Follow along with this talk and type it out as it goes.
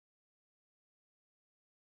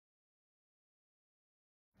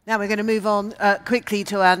Now we're going to move on quickly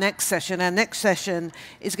to our next session. Our next session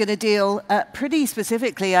is going to deal pretty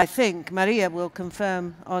specifically, I think, Maria will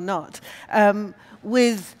confirm or not,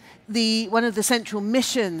 with one of the central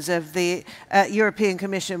missions of the European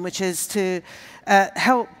Commission, which is to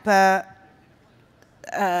help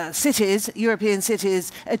European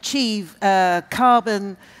cities, achieve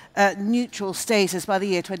carbon neutral status by the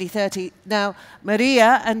year 2030. Now,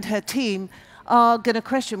 Maria and her team are going to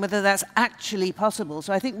question whether that's actually possible.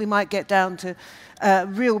 So I think we might get down to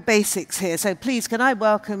real basics here. So please, can I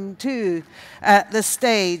welcome to the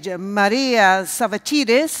stage Maria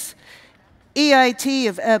Tsavachidis, EIT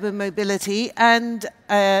of Urban Mobility, and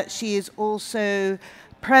she is also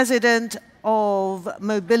president of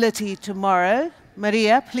Mobility Tomorrow.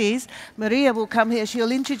 Maria, please. Maria will come here.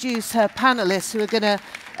 She'll introduce her panelists who are going to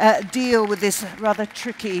deal with this rather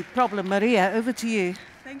tricky problem. Maria, over to you.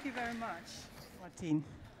 Thank you very much, Martin.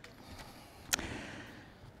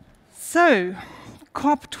 So,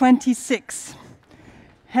 COP26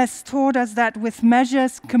 has taught us that with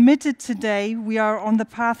measures committed today, we are on the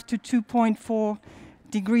path to 2.4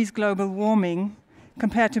 degrees global warming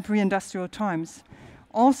compared to pre-industrial times.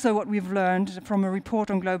 Also, what we've learned from a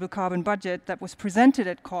report on global carbon budget that was presented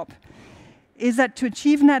at COP is that to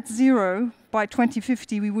achieve net zero by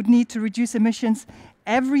 2050, we would need to reduce emissions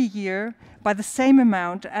every year by the same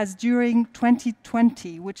amount as during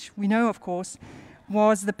 2020, which we know, of course,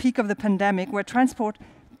 was the peak of the pandemic, where transport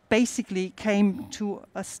basically came to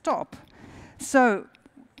a stop. So,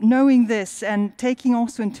 knowing this and taking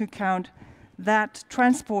also into account that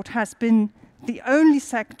transport has been the only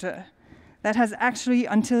sector that has actually,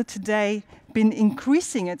 until today, been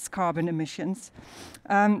increasing its carbon emissions,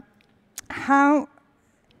 how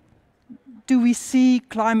do we see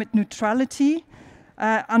climate neutrality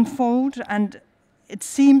unfold? And it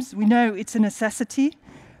seems, we know it's a necessity,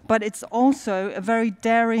 but it's also a very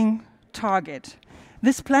daring target.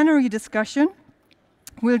 This plenary discussion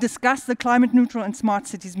will discuss the climate neutral and smart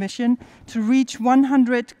cities mission to reach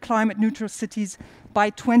 100 climate neutral cities by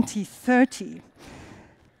 2030.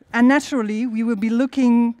 And naturally, we will be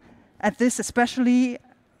looking at this especially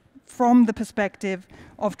from the perspective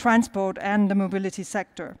of transport and the mobility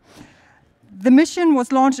sector. The mission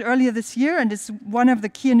was launched earlier this year and is one of the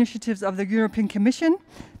key initiatives of the European Commission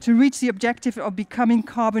to reach the objective of becoming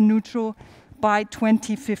carbon neutral by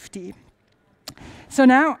 2050. So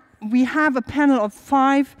now we have a panel of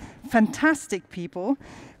 5 fantastic people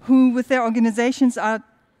who, with their organizations,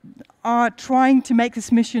 are trying to make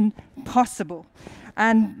this mission possible.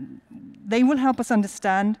 And they will help us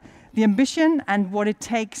understand the ambition and what it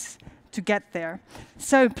takes to get there.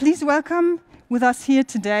 So please welcome with us here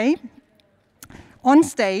today, on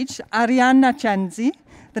stage, Arianna Censi,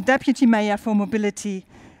 the Deputy Mayor for Mobility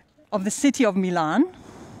of the City of Milan,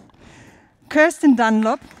 Kirsten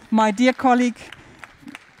Dunlop, my dear colleague,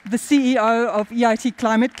 the CEO of EIT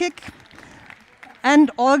Climate Kick,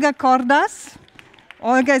 and Olga Kordas.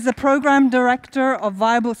 Olga is the Program Director of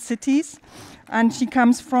Viable Cities, and she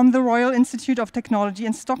comes from the Royal Institute of Technology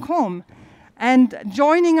in Stockholm. And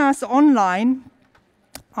joining us online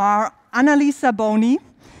are Annalisa Boni.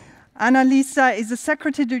 Annalisa is the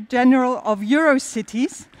Secretary General of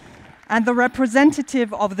Eurocities and the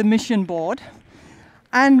representative of the Mission Board.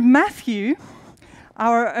 And Matthew,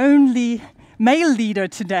 our only male leader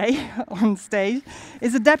today on stage,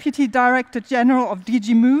 is the Deputy Director General of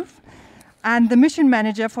DG Move and the Mission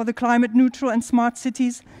Manager for the Climate Neutral and Smart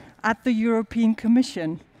Cities at the European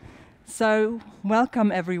Commission. So,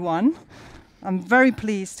 welcome everyone. I'm very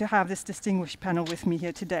pleased to have this distinguished panel with me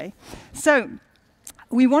here today. So,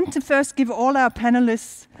 we want to first give all our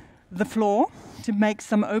panelists the floor to make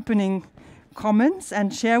some opening comments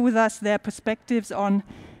and share with us their perspectives on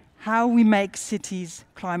how we make cities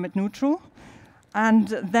climate neutral. And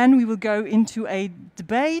then we will go into a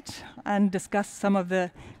debate and discuss some of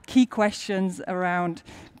the key questions around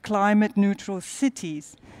climate neutral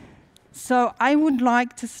cities. So I would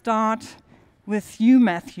like to start with you,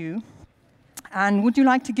 Matthew. And would you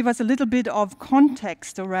like to give us a little bit of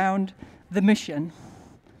context around the mission?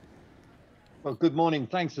 Well, good morning.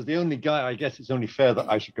 Thanks. As the only guy, I guess it's only fair that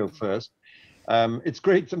I should go first. It's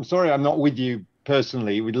great. I'm sorry I'm not with you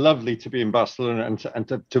personally. We'd lovely to be in Barcelona and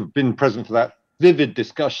to have been present for that vivid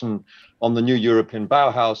discussion on the new European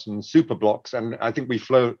Bauhaus and superblocks. And I think we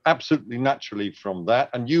flow absolutely naturally from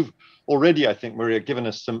that. And you've already, I think, Maria, given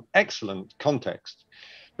us some excellent context,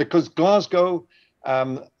 because Glasgow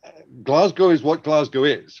is what Glasgow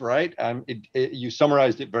is, right? You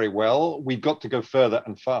summarized it very well. We've got to go further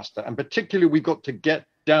and faster. And particularly, we've got to get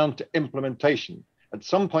down to implementation. At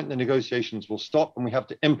some point, the negotiations will stop and we have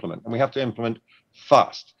to implement, and we have to implement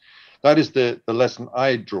fast. That is the lesson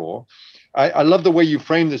I draw. I love the way you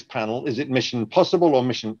frame this panel. Is it mission possible or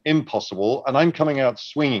mission impossible? And I'm coming out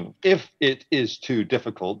swinging. If it is too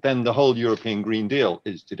difficult, then the whole European Green Deal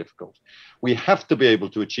is too difficult. We have to be able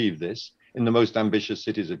to achieve this in the most ambitious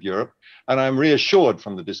cities of Europe. And I'm reassured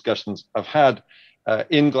from the discussions I've had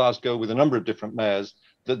in Glasgow with a number of different mayors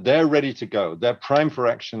that they're ready to go. They're primed for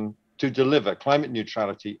action to deliver climate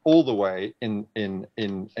neutrality all the way in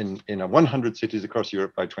 100 cities across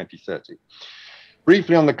Europe by 2030.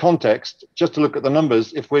 Briefly on the context, just to look at the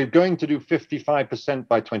numbers, if we're going to do 55%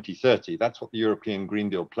 by 2030, that's what the European Green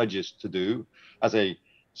Deal pledges to do as a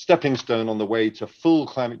stepping stone on the way to full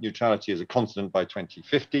climate neutrality as a continent by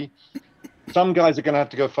 2050. Some guys are going to have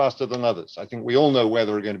to go faster than others. I think we all know where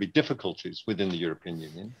there are going to be difficulties within the European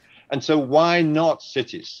Union. And so why not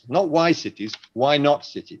cities? Not why cities, why not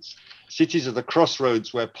cities? Cities are the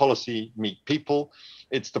crossroads where policy meet people.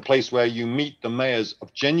 It's the place where you meet the mayors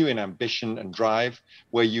of genuine ambition and drive,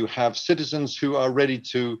 where you have citizens who are ready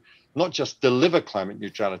to not just deliver climate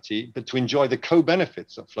neutrality, but to enjoy the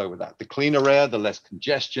co-benefits that flow with that, the cleaner air, the less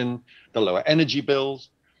congestion, the lower energy bills.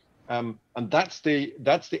 And that's the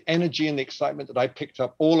energy and the excitement that I picked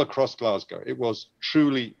up all across Glasgow. It was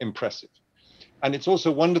truly impressive. And it's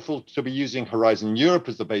also wonderful to be using Horizon Europe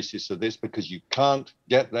as the basis of this, because you can't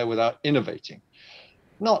get there without innovating.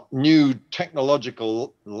 Not new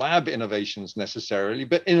technological lab innovations necessarily,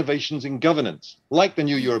 but innovations in governance, like the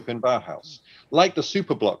new European Bauhaus, like the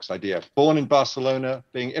superblocks idea, born in Barcelona,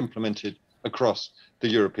 being implemented across the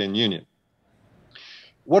European Union.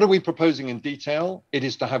 What are we proposing in detail? It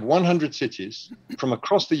is to have 100 cities from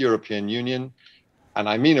across the European Union, and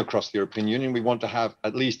I mean across the European Union. We want to have,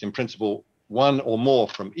 at least in principle, one or more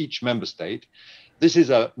from each member state. This is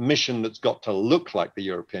a mission that's got to look like the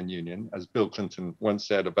European Union, as Bill Clinton once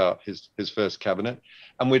said about his first cabinet,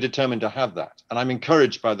 and we're determined to have that. And I'm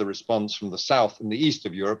encouraged by the response from the south and the east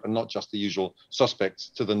of Europe, and not just the usual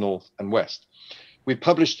suspects to the north and west. We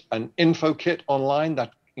published an info kit online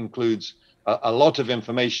that includes a lot of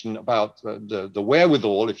information about the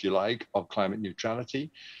wherewithal, if you like, of climate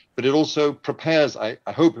neutrality. But it also prepares, I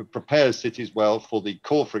hope it prepares cities well for the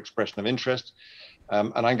call for expression of interest.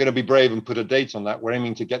 And I'm going to be brave and put a date on that. We're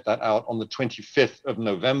aiming to get that out on the 25th of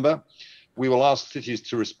November. We will ask cities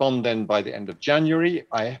to respond then by the end of January.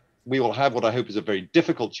 We will have what I hope is a very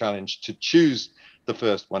difficult challenge to choose the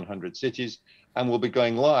first 100 cities. And we'll be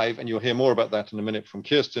going live, and you'll hear more about that in a minute from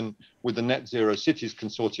Kirsten, with the Net Zero Cities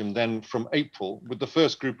Consortium then from April, with the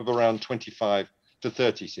first group of around 25 to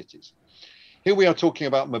 30 cities. Here we are talking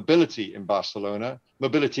about mobility in Barcelona.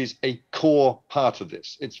 Mobility is a core part of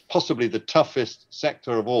this. It's possibly the toughest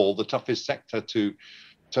sector of all, the toughest sector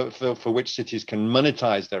for which cities can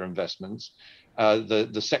monetize their investments,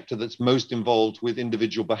 the sector that's most involved with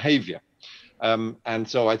individual behavior. And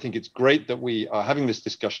so I think it's great that we are having this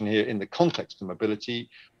discussion here in the context of mobility,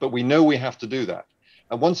 but we know we have to do that.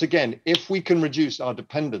 And once again, if we can reduce our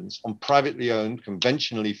dependence on privately owned,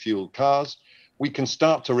 conventionally fueled cars, we can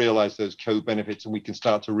start to realize those co-benefits, and we can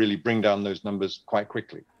start to really bring down those numbers quite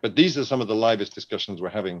quickly. But these are some of the livest discussions we're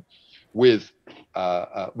having with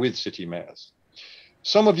city mayors.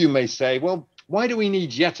 Some of you may say, well, why do we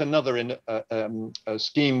need yet another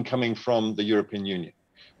scheme coming from the European Union?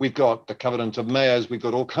 We've got the Covenant of Mayors, we've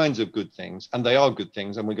got all kinds of good things, and they are good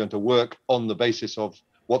things, and we're going to work on the basis of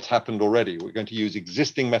what's happened already. We're going to use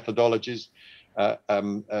existing methodologies,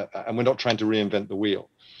 and we're not trying to reinvent the wheel.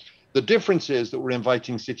 The difference is that we're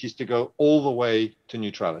inviting cities to go all the way to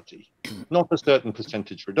neutrality, not a certain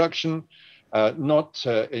percentage reduction, not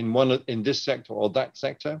in this sector or that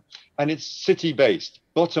sector, and it's city-based,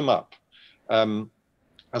 bottom-up.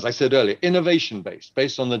 As I said earlier, innovation-based,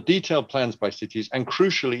 based on the detailed plans by cities, and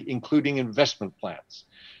crucially, including investment plans.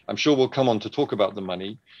 I'm sure we'll come on to talk about the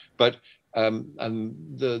money, but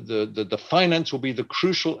the finance will be the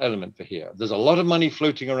crucial element for here. There's a lot of money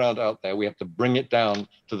floating around out there. We have to bring it down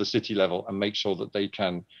to the city level and make sure that they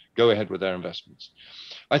can go ahead with their investments.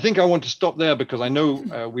 I think I want to stop there because I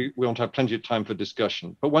know we won't have plenty of time for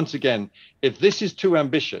discussion. But once again, if this is too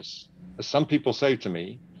ambitious, as some people say to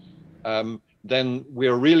me, then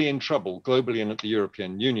we're really in trouble globally and at the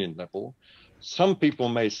European Union level. Some people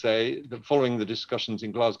may say that following the discussions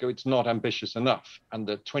in Glasgow, it's not ambitious enough, and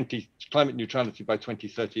that climate neutrality by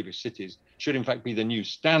 2030 of cities should in fact be the new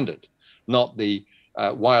standard, not the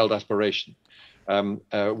wild aspiration.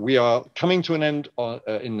 We are coming to an end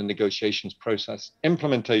in the negotiations process.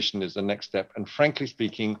 Implementation is the next step, and frankly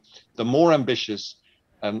speaking, the more ambitious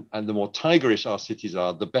and the more tigerish our cities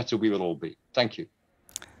are, the better we will all be. Thank you.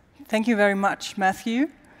 Thank you very much,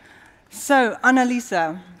 Matthew. So,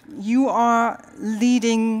 Annalisa, you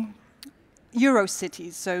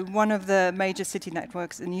Eurocities, so one of the major city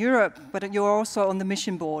networks in Europe, but you're also on the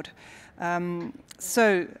mission board.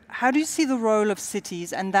 So how do you see the role of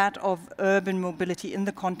cities and that of urban mobility in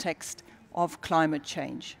the context of climate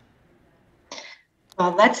change?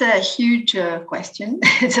 Well, that's a huge question.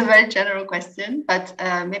 It's a very general question, but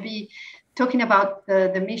maybe talking about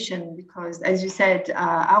the mission, because as you said,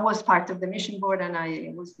 I was part of the mission board and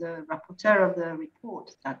I was the rapporteur of the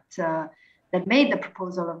report that made the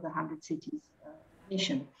proposal of the 100 cities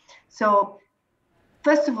mission. So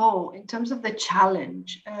first of all, in terms of the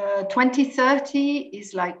challenge, 2030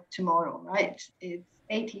 is like tomorrow, right? It's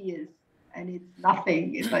 80 years and it's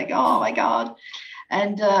nothing. It's like, oh my God.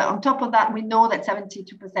 And on top of that, we know that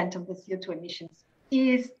 72% of the CO2 emissions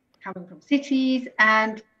is coming from cities.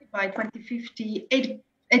 And by 2050,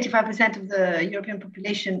 85% of the European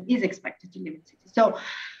population is expected to live in cities. So,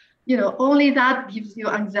 you know, only that gives you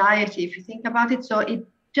anxiety if you think about it. So it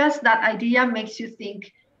just that idea makes you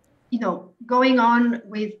think, you know, going on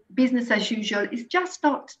with business as usual is just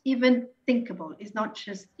not even thinkable. It's not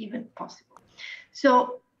just even possible.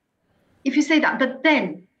 So if you say that, but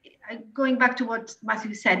then going back to what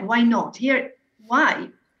Matthew said, why not? Here, why?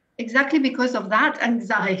 Exactly because of that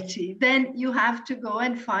anxiety, then you have to go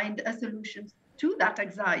and find a solution to that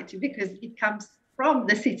anxiety because it comes from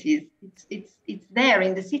the cities. It's there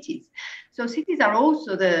in the cities. So cities are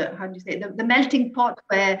also the melting pot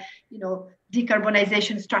where, you know,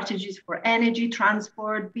 decarbonization strategies for energy,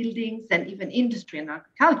 transport, buildings, and even industry and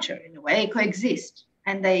agriculture in a way coexist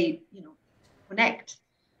and they, you know, connect.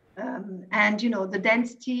 And, you know, the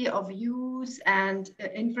density of use and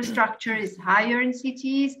infrastructure is higher in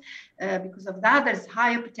cities. Because of that, there's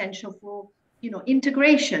higher potential for, you know,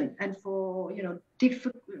 integration and for, you know,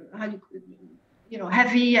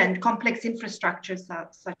 heavy and complex infrastructures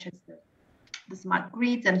such as the smart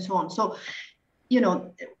grids and so on. So, you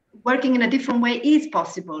know, working in a different way is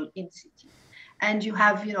possible in cities. And you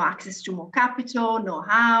have, you know, access to more capital,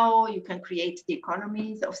 know-how, you can create the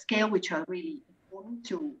economies of scale, which are really important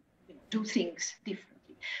to, you know, do things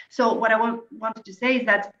differently. So what I wanted to say is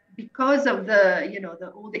that because of the, you know,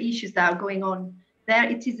 all the issues that are going on there,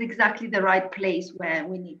 it is exactly the right place where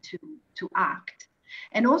we need to act.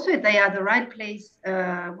 And also they are the right place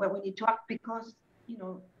where we need to act because, you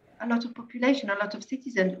know, a lot of population, a lot of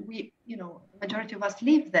citizens, we, you know, majority of us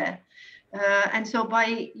live there. And so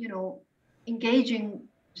by, you know, engaging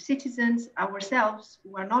citizens ourselves,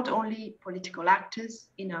 who are not only political actors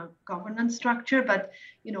in a governance structure, but,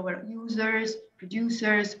 you know, we're users,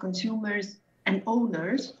 producers, consumers, and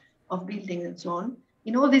owners of buildings and so on.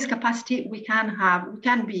 In all this capacity, we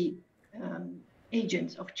can be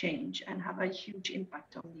agents of change and have a huge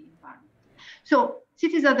impact on the environment. So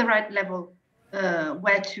cities are the right level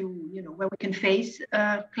where we can face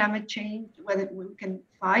climate change, whether we can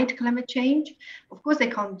fight climate change. Of course, they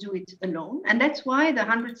can't do it alone. And that's why the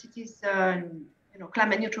 100 cities,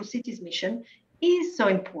 climate neutral cities mission is so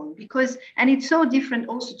important because, and it's so different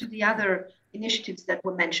also to the other initiatives that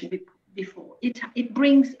were mentioned before. It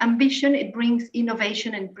brings ambition, it brings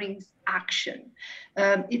innovation, and brings action.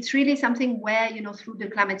 It's really something where, you know, through the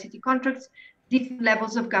climate city contracts, different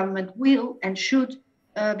levels of government will and should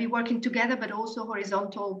be working together, but also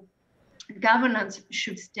horizontal governance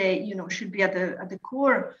should stay, you know, should be at the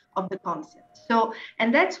core of the concept. So,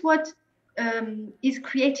 and that's what is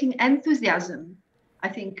creating enthusiasm, I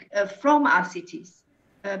think, from our cities,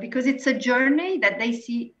 because it's a journey that they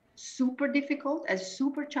see super difficult, as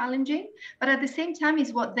super challenging, but at the same time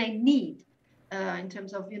is what they need in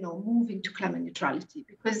terms of, you know, moving to climate neutrality,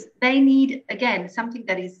 because they need, again, something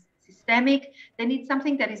that is systemic. They need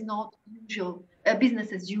something that is not usual,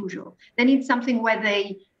 business as usual. They need something where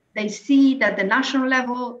they see that the national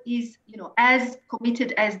level is, you know, as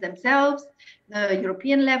committed as themselves, the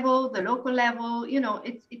European level, the local level, you know,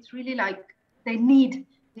 it's really like they need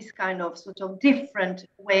this kind of sort of different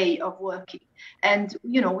way of working. And,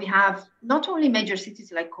 you know, we have not only major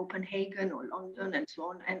cities like Copenhagen or London and so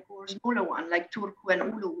on, and or smaller one like Turku and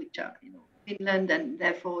Oulu, which are, you know, Finland, and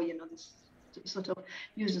therefore, you know, this sort of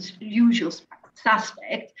usual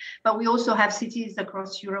suspect. But we also have cities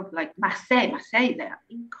across Europe like Marseille, they are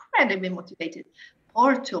incredibly motivated.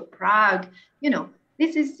 Porto, Prague, you know,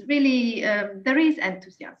 this is really, there is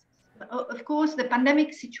enthusiasm. Of course, the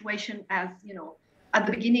pandemic situation, as you know, at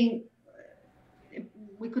the beginning,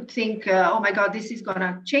 we could think, oh my God, this is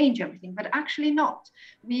gonna change everything, but actually not.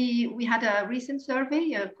 We had a recent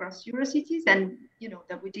survey across Eurocities, and you know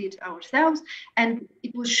that we did ourselves, and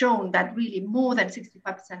it was shown that really more than 65%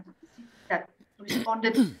 of the cities that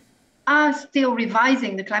responded are still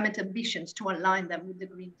revising the climate ambitions to align them with the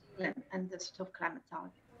Green Deal and the sort of climate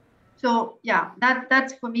target. So yeah,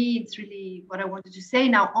 that's for me, it's really what I wanted to say.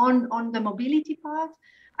 Now on the mobility part,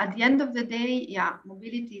 at the end of the day, yeah,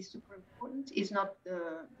 mobility is super important. It's not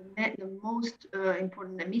the most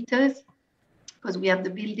important emitters, because we have the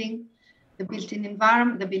built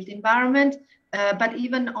environment. But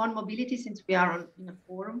even on mobility, since we are in a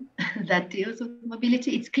forum that deals with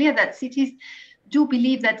mobility, it's clear that cities do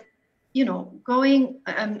believe that, you know,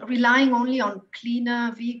 relying only on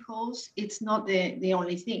cleaner vehicles, it's not the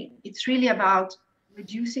only thing. It's really about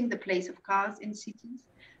reducing the place of cars in cities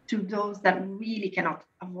to those that really cannot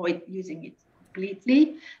avoid using it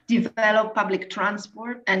completely, develop public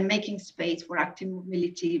transport, and making space for active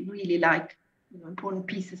mobility, really like, you know, important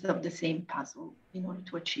pieces of the same puzzle in order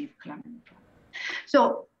to achieve climate neutrality.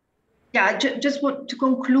 So yeah, just want to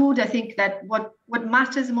conclude, I think that what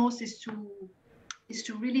matters most is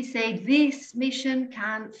to really say this mission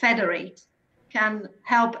can federate, can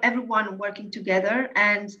help everyone working together.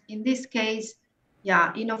 And in this case,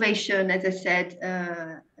 yeah, innovation, as I said,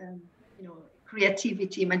 you know,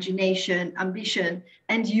 creativity, imagination, ambition,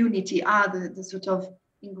 and unity are the sort of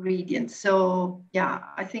ingredients. So yeah,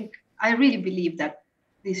 I really believe that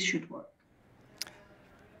this should work.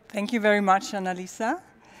 Thank you very much, Annalisa.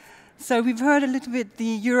 So we've heard a little bit the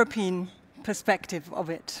European perspective of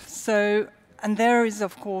it. So, and there is,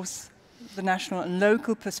 of course, the national and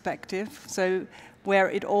local perspective, so where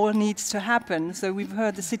it all needs to happen. So we've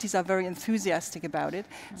heard the cities are very enthusiastic about it.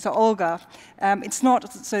 So Olga, it's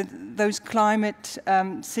not, so those climate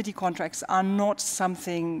city contracts are not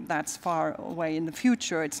something that's far away in the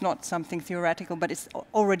future. It's not something theoretical, but it's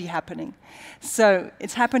already happening. So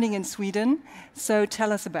it's happening in Sweden. So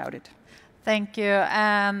tell us about it. Thank you.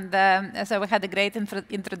 And so we had a great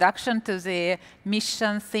introduction to the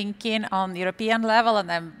mission thinking on the European level,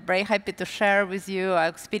 and I'm very happy to share with you our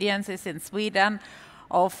experiences in Sweden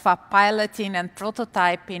of piloting and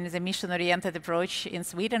prototyping the mission-oriented approach in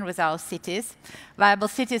Sweden with our cities. Viable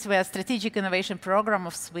Cities were a strategic innovation program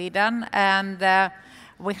of Sweden, and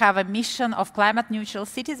we have a mission of climate-neutral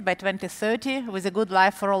cities by 2030 with a good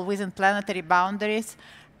life for all within planetary boundaries.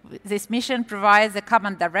 This mission provides a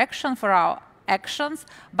common direction for our actions,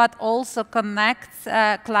 but also connects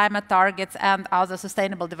climate targets and other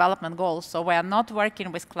sustainable development goals. So we are not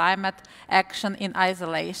working with climate action in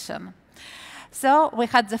isolation. So we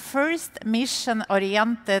had the first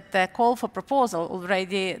mission-oriented call for proposal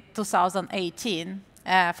already 2018,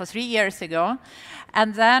 for 3 years ago.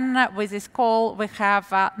 And then with this call, we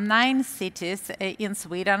have 9 cities in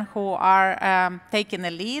Sweden who are taking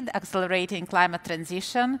the lead, accelerating climate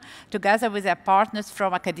transition, together with their partners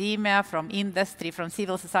from academia, from industry, from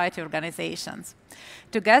civil society organizations.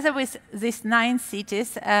 Together with these 9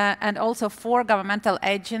 cities and also 4 governmental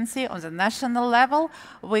agencies on the national level,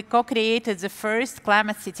 we co-created the first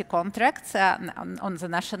climate city contracts on the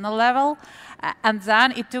national level. And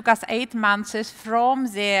then it took us 8 months from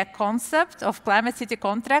the concept of climate city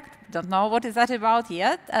contract. Don't know what is that about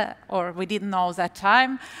yet, or we didn't know that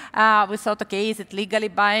time. We thought, okay, is it legally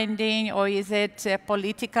binding or is it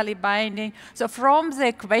politically binding? So from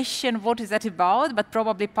the question, what is that about, but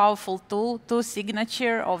probably powerful tool to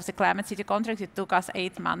signature of the climate city contract, it took us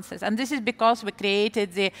 8 months. And this is because we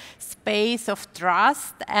created the space of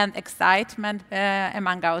trust and excitement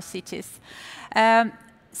among our cities.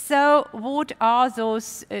 So what are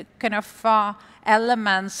those kind of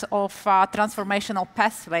elements of transformational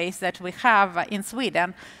pathways that we have in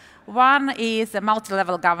Sweden? One is a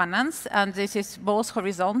multi-level governance, and this is both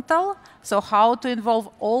horizontal, so how to involve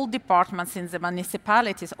all departments in the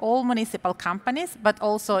municipalities, all municipal companies, but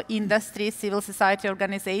also industry, civil society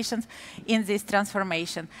organizations in this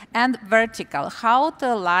transformation. And vertical, how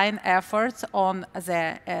to align efforts on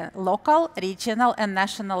the local, regional, and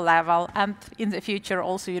national level, and in the future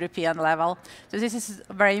also European level. So this is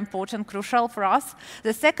very important, crucial for us.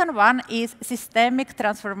 The second one is systemic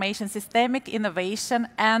transformation, systemic innovation,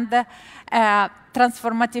 and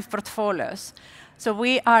transformative portfolios. So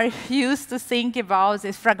we are used to think about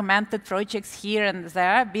these fragmented projects here and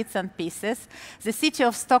there, bits and pieces. The city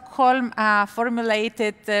of Stockholm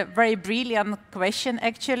formulated a very brilliant question,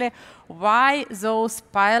 actually, why those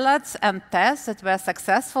pilots and tests that were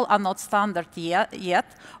successful are not standard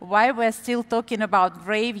yet, why we're still talking about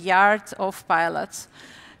graveyards of pilots.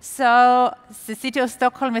 So the city of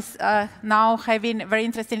Stockholm is now having a very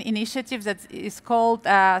interesting initiative that is called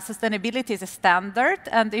Sustainability as a Standard.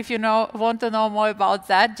 And if you want to know more about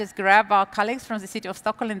that, just grab our colleagues from the city of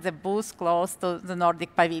Stockholm in the booth close to the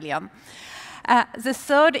Nordic Pavilion. The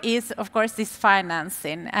third is, of course, this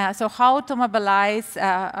financing. So how to mobilize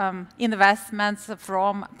investments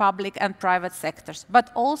from public and private sectors, but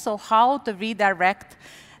also how to redirect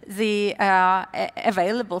the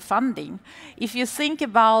available funding. If you think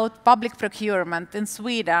about public procurement in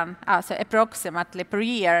Sweden, so approximately per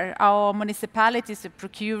year, our municipalities are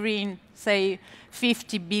procuring, say,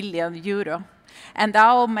 50 billion euro. And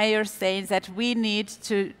our mayor says that we need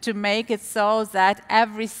to make it so that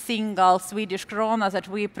every single Swedish krona that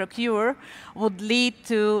we procure would lead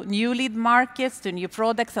to new lead markets, to new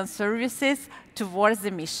products and services towards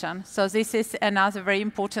the mission. So this is another very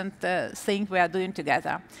important thing we are doing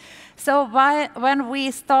together. So when we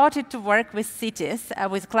started to work with cities,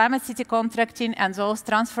 with climate city contracting and those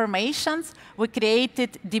transformations, we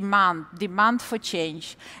created demand for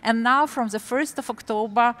change. And now from the 1st of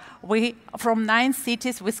October, from 9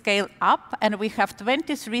 cities, we scale up, and we have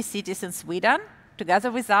 23 cities in Sweden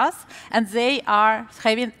together with us, and they are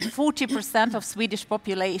having 40% of Swedish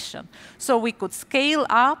population. So we could scale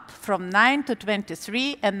up from 9 to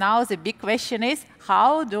 23, and now the big question is,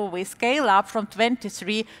 how do we scale up from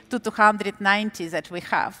 23 to 290 that we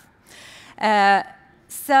have?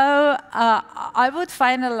 So I would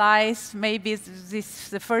finalize maybe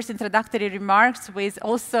the first introductory remarks with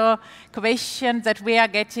also a question that we are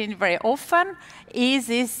getting very often. Is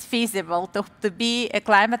this feasible to be a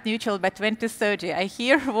climate neutral by 2030? I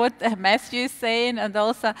hear what Matthew is saying and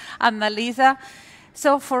also Anna-Lisa.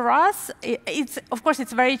 So for us, of course,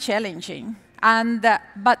 it's very challenging. And,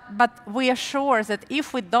 but we are sure that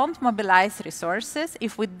if we don't mobilize resources,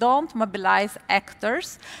 if we don't mobilize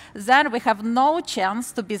actors, then we have no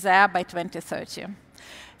chance to be there by 2030.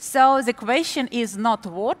 So the question is not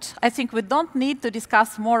what. I think we don't need to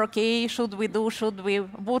discuss more, okay, what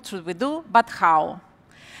should we do, but how.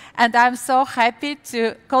 And I'm so happy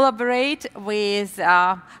to collaborate with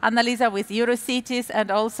Anna-Lisa, with Eurocities,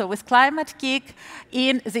 and also with Climate Kick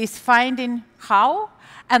in this finding how.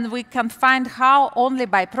 And we can find how only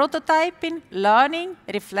by prototyping, learning,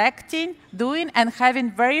 reflecting, doing, and having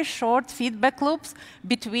very short feedback loops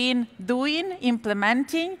between doing,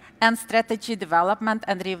 implementing, and strategy development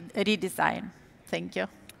and redesign. Thank you.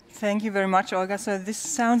 Thank you very much, Olga. So this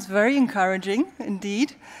sounds very encouraging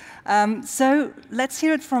indeed. So let's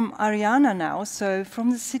hear it from Arianna now, so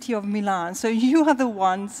from the city of Milan. So you are the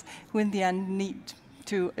ones who in the end need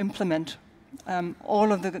to implement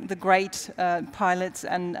all of the great pilots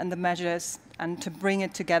and the measures, and to bring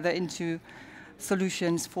it together into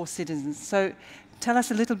solutions for citizens. So tell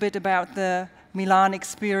us a little bit about the Milan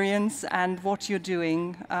experience and what you're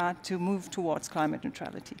doing to move towards climate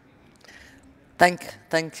neutrality.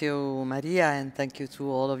 Thank you, Maria, and thank you to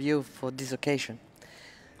all of you for this occasion.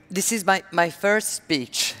 This is my first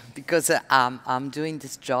speech, because I'm doing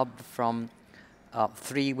this job from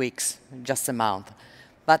 3 weeks, just a month.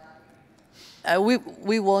 But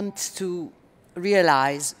we want to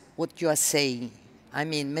realize what you are saying. I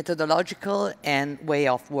mean, methodological and way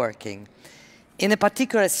of working. In a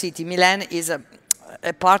particular city, Milan is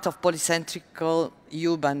a part of polycentrical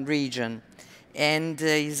urban region, and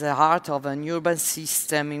is the heart of an urban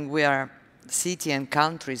system in where city and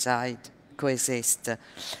countryside coexist.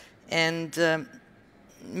 And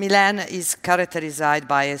Milan is characterized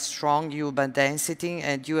by a strong urban density,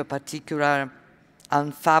 and due a particular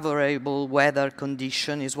unfavorable weather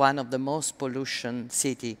condition, is one of the most pollution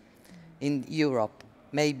cities in Europe,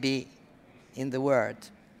 maybe in the world.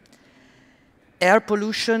 Air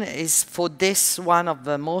pollution is for this one of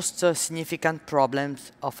the most significant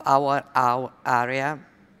problems of our area,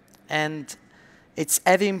 and it's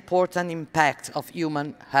having important impact of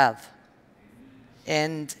human health.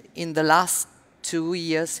 And in the last 2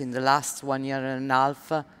 years, in the last 1 year and a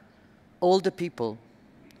half, all the people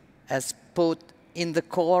has put in the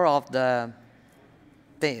core of the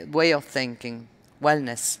way of thinking,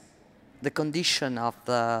 wellness, the condition of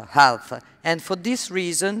the health. And for this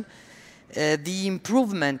reason, the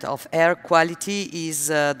improvement of air quality is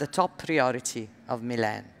the top priority of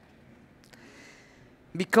Milan.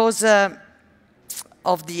 Because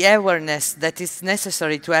of the awareness that is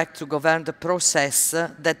necessary to act to govern the process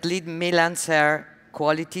that lead Milan's air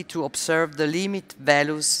quality to observe the limit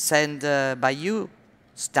values set by EU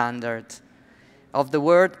standard of the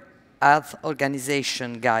World Health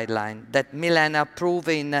Organization guideline that Milan approved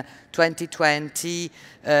in 2020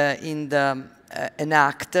 in an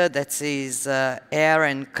act that is Air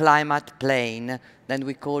and Climate Plan, that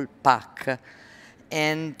we call PAC,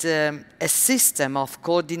 and a system of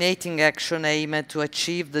coordinating action aimed to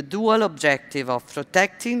achieve the dual objective of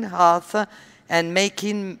protecting health and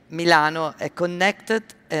making Milano a connected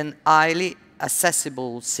and highly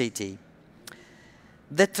accessible city.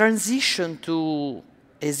 The transition to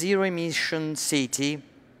a zero-emission city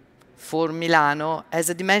for Milano has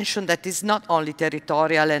a dimension that is not only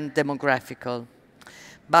territorial and demographical,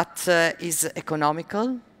 but is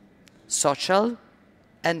economical, social,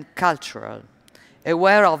 and cultural,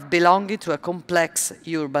 aware of belonging to a complex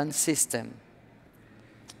urban system.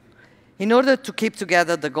 In order to keep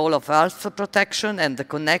together the goal of health protection and the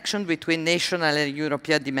connection between national and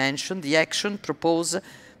European dimension, the action proposed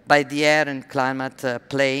by the Air and Climate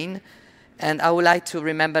Plane, and I would like to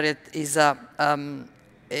remember it is a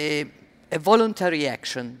voluntary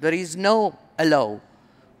action. There is no law.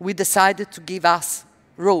 We decided to give us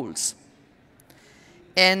rules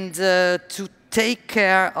and to take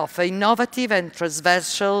care of innovative and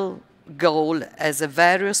transversal goal as a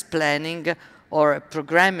various planning or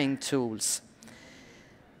programming tools.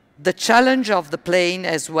 The challenge of the plane,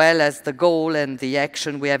 as well as the goal and the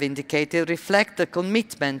action we have indicated, reflect the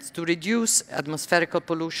commitment to reduce atmospheric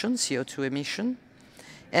pollution, CO2 emission,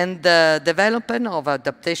 and the development of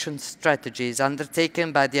adaptation strategies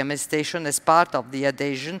undertaken by the administration as part of the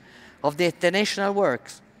adhesion of the international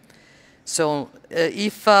works. So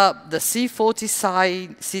if the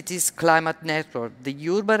C40 Cities Climate Network, the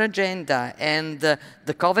Urban Agenda, and the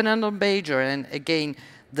Covenant on Major, and again,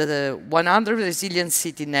 the 100 Resilient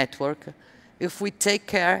City Network, if we take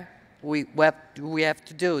care, we have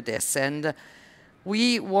to do this. And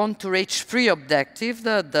we want to reach three objectives: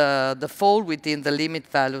 the fall within the limit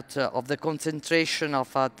value of the concentration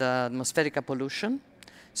of the atmospheric pollution,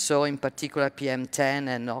 so in particular PM10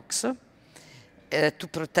 and NOx, to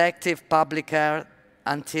protect public air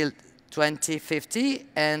until 2050,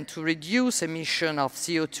 and to reduce emission of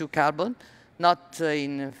CO2 carbon, not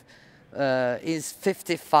is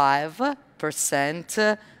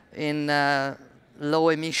 55% in low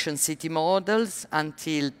emission city models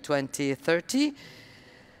until 2030,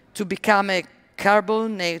 to become a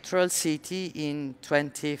carbon neutral city in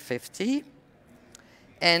 2050.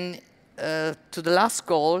 And to the last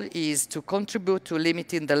goal is to contribute to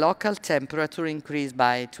limiting the local temperature increase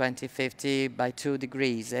by 2050 by 2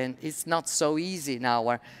 degrees. And it's not so easy in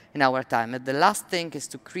our time. And the last thing is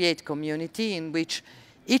to create community in which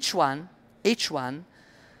each one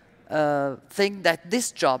think that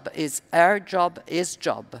this job is our job, his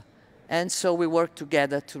job. And so we work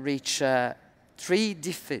together to reach three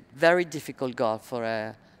very difficult goals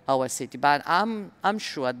for our city. But I'm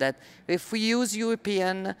sure that if we use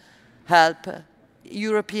European help,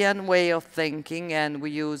 European way of thinking, and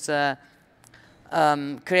we use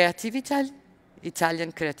creativity,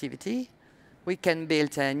 Italian creativity, we can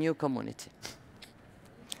build a new community.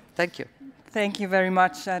 Thank you. Thank you very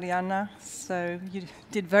much, Arianna. So you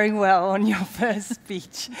did very well on your first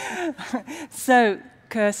speech. So,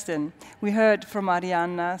 Kirsten, we heard from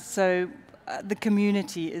Arianna, so the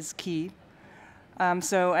community is key. And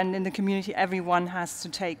in the community, everyone has to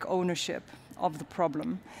take ownership of the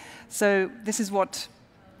problem. So this is what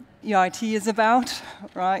EIT is about,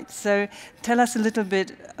 right? So tell us a little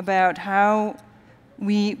bit about how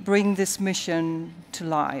we bring this mission to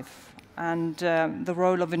life and the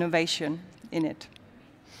role of innovation in it.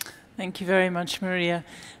 Thank you very much, Maria,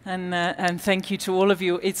 and thank you to all of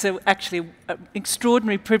you. It's actually an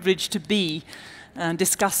extraordinary privilege to be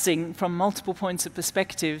discussing from multiple points of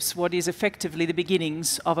perspectives what is effectively the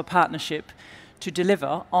beginnings of a partnership to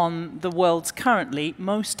deliver on the world's currently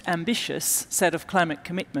most ambitious set of climate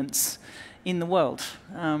commitments in the world.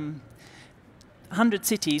 100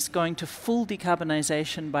 cities going to full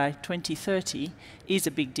decarbonization by 2030 is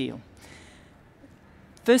a big deal.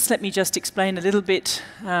 First, let me just explain a little bit.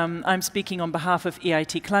 I'm speaking on behalf of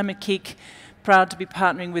EIT Climate Kick, proud to be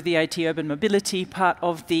partnering with EIT Urban Mobility, part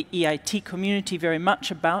of the EIT community, very much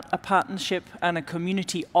about a partnership and a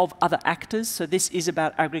community of other actors. So this is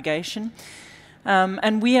about aggregation.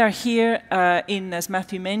 And we are here, as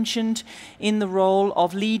Matthew mentioned, in the role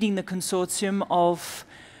of leading the consortium of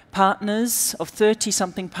partners, of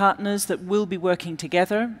 30-something partners that will be working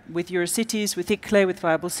together with Eurocities, with ICLE, with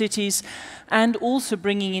Viable Cities, and also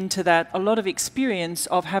bringing into that a lot of experience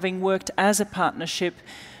of having worked as a partnership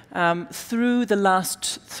through the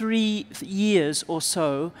last 3 years or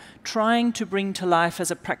so, trying to bring to life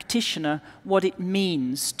as a practitioner what it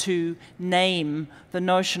means to name the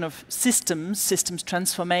notion of systems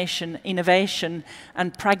transformation, innovation,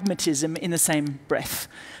 and pragmatism in the same breath.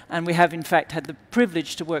 And we have, in fact, had the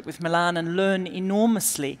privilege to work with Milan and learn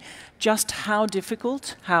enormously just how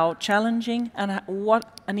difficult, how challenging, and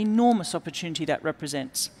what an enormous opportunity that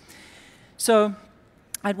represents. So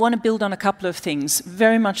I'd want to build on a couple of things.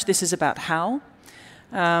 Very much this is about how.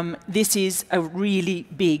 This is a really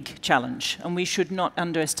big challenge, and we should not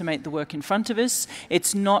underestimate the work in front of us.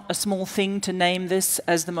 It's not a small thing to name this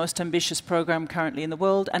as the most ambitious program currently in the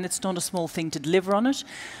world, and it's not a small thing to deliver on it.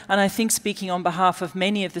 And I think, speaking on behalf of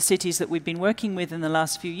many of the cities that we've been working with in the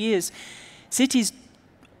last few years, cities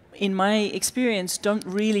in my experience, don't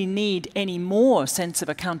really need any more sense of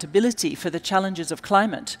accountability for the challenges of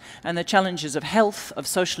climate and the challenges of health, of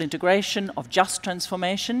social integration, of just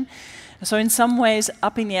transformation. So in some ways,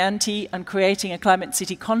 upping the ante and creating a climate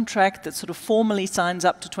city contract that sort of formally signs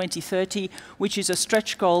up to 2030, which is a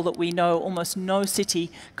stretch goal that we know almost no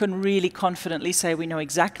city can really confidently say we know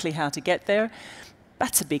exactly how to get there.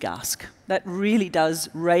 That's a big ask. That really does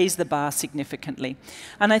raise the bar significantly.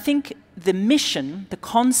 And I think the mission, the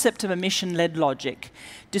concept of a mission-led logic,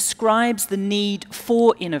 describes the need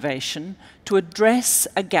for innovation to address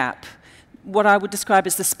a gap, what I would describe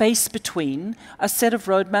as the space between a set of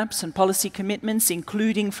roadmaps and policy commitments,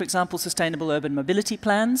 including, for example, sustainable urban mobility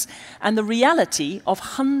plans, and the reality of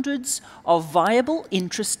hundreds of viable,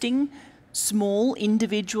 interesting, small,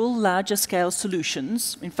 individual, larger scale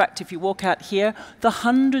solutions. In fact, if you walk out here, the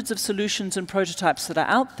hundreds of solutions and prototypes that are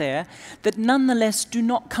out there that nonetheless do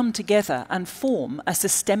not come together and form a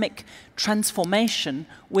systemic transformation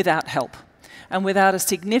without help and without a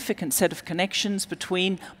significant set of connections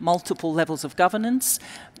between multiple levels of governance,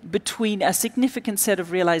 between a significant set of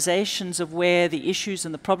realizations of where the issues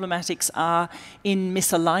and the problematics are in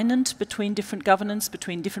misalignment between different governance,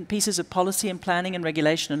 between different pieces of policy and planning and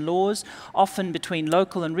regulation and laws, often between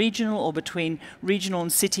local and regional, or between regional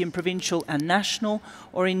and city and provincial and national,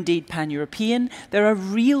 or indeed pan-European. There are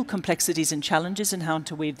real complexities and challenges in how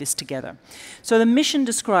to weave this together. So the mission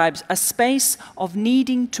describes a space of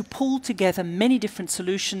needing to pull together many different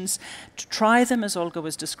solutions, to try them, as Olga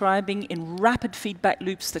was describing, in rapid feedback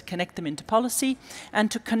loops that connect them into policy, and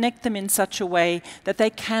to connect them in such a way that they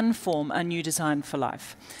can form a new design for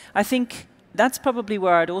life. I think that's probably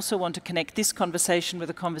where I'd also want to connect this conversation with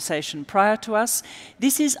a conversation prior to us.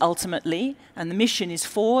 This is ultimately, and the mission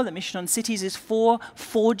on cities is for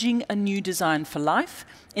forging a new design for life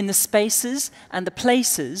in the spaces and the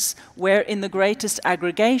places where in the greatest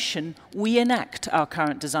aggregation we enact our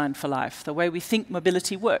current design for life, the way we think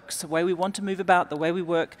mobility works, the way we want to move about, the way we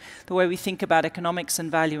work, the way we think about economics and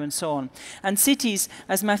value and so on. And cities,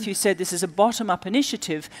 as Matthew said, this is a bottom-up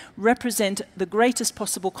initiative, represent the greatest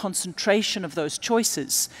possible concentration of those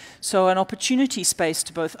choices. So an opportunity space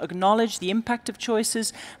to both acknowledge the impact of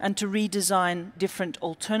choices and to redesign different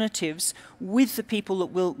alternatives with the people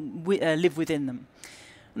that will live within them.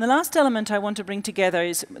 And the last element I want to bring together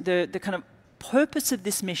is the kind of purpose of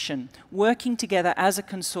this mission, working together as a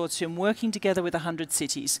consortium, working together with 100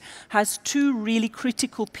 cities, has two really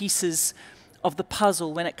critical pieces of the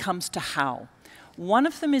puzzle when it comes to how. One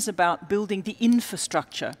of them is about building the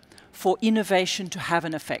infrastructure for innovation to have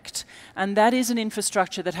an effect. And that is an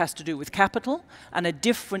infrastructure that has to do with capital and a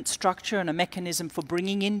different structure and a mechanism for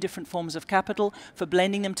bringing in different forms of capital, for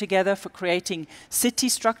blending them together, for creating city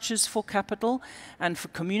structures for capital and for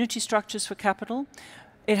community structures for capital.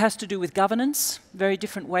 It has to do with governance, very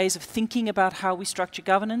different ways of thinking about how we structure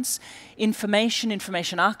governance,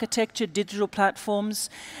 information architecture, digital platforms,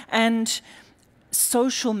 and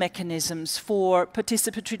social mechanisms for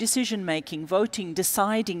participatory decision-making, voting,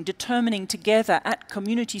 deciding, determining together at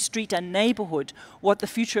community, street and neighborhood what the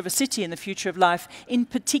future of a city and the future of life in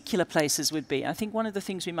particular places would be. I think one of the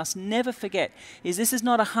things we must never forget is this is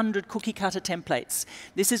not 100 cookie-cutter templates.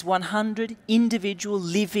 This is 100 individual,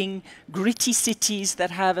 living, gritty cities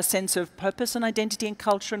that have a sense of purpose and identity and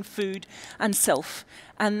culture and food and self.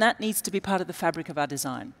 And that needs to be part of the fabric of our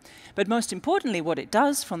design. But most importantly, what it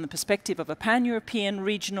does from the perspective of a pan-European,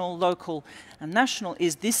 regional, local, and national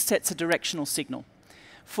is this sets a directional signal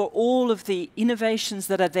for all of the innovations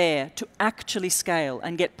that are there to actually scale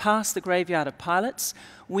and get past the graveyard of pilots.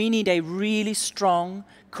 We need a really strong,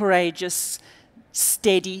 courageous,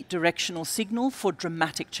 steady directional signal for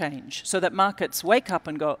dramatic change so that markets wake up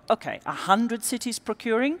and go, okay, 100 cities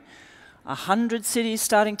procuring, 100 cities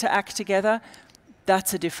starting to act together.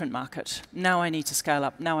 That's a different market. Now I need to scale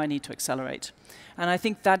up. Now I need to accelerate. And I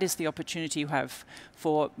think that is the opportunity you have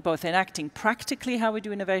for both enacting practically how we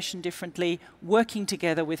do innovation differently, working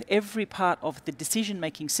together with every part of the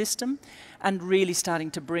decision-making system, and really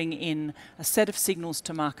starting to bring in a set of signals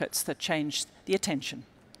to markets that change the attention.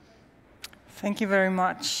 Thank you very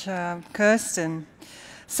much, Kirsten.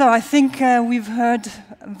 So I think we've heard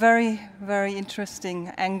very, very interesting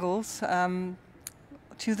angles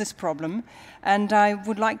to this problem. And I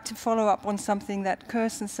would like to follow up on something that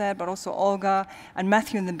Kirsten said, but also Olga and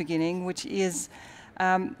Matthew in the beginning, which is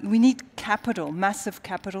we need capital, massive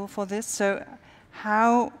capital for this. So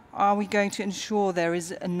how are we going to ensure there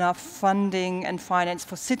is enough funding and finance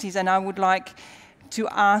for cities? And I would like to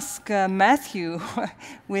ask Matthew,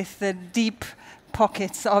 with the deep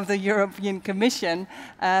pockets of the European Commission,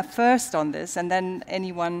 first on this, and then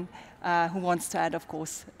anyone Who wants to add, of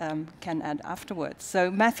course, can add afterwards. So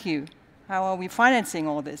Matthew, how are we financing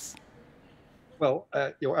all this? Well,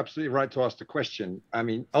 you're absolutely right to ask the question. I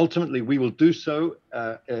mean, ultimately, we will do so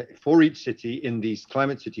for each city in these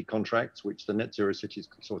climate city contracts, which the Net Zero Cities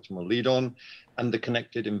Consortium will lead on, and the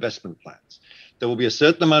connected investment plans. There will be a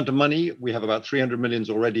certain amount of money. We have about 300 million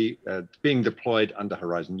already being deployed under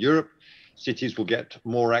Horizon Europe. Cities will get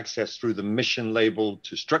more access through the mission label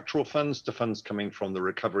to structural funds, to funds coming from the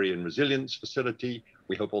Recovery and Resilience Facility.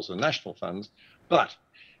 We hope also national funds. But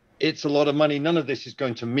it's a lot of money. None of this is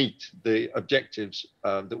going to meet the objectives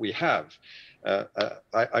that we have.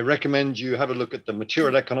 I recommend you have a look at the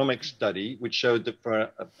material economics study, which showed that for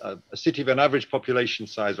a city of an average population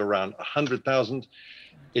size around 100,000,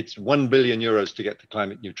 it's 1 billion euros to get to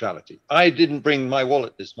climate neutrality. I didn't bring my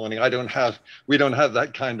wallet this morning. We don't have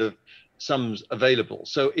that kind of sums available.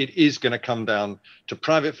 So it is going to come down to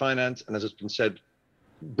private finance. And as has been said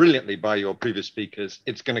brilliantly by your previous speakers,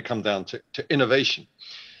 it's going to come down to innovation.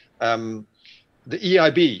 The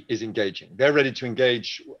EIB is engaging. They're ready to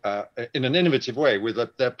engage in an innovative way with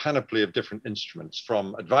their panoply of different instruments,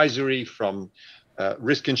 from advisory, from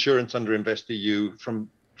risk insurance under InvestEU, from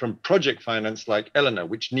project finance like Eleanor,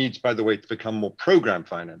 which needs, by the way, to become more program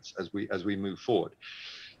finance as we move forward.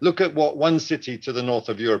 Look at what one city to the north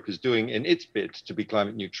of Europe is doing in its bid to be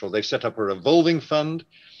climate neutral. They've set up a revolving fund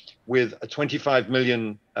with a 25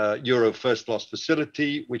 million euro first loss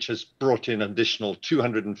facility, which has brought in additional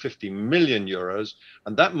 250 million euros.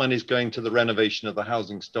 And that money is going to the renovation of the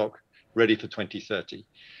housing stock ready for 2030.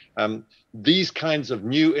 These kinds of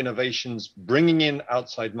new innovations, bringing in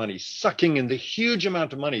outside money, sucking in the huge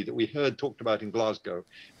amount of money that we heard talked about in Glasgow,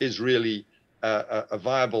 is really a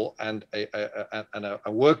viable and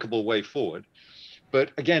a workable way forward.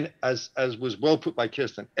 But again, as was well put by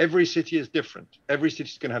Kirsten, every city is different. Every city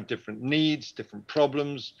is going to have different needs, different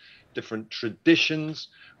problems, different traditions.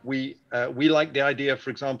 We like the idea,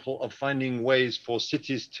 for example, of finding ways for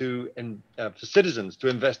cities for citizens to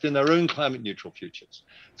invest in their own climate neutral futures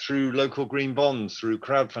through local green bonds, through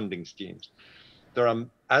crowdfunding schemes. There are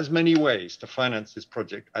as many ways to finance this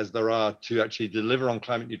project as there are to actually deliver on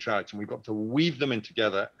climate neutrality, and we've got to weave them in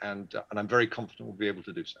together, and I'm very confident we'll be able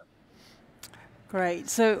to do so. Great.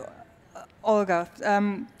 So, Olga,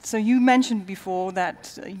 so you mentioned before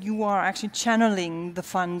that you are actually channeling the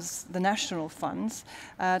funds, the national funds,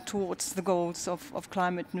 towards the goals of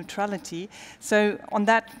climate neutrality. So, on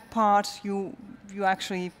that part, you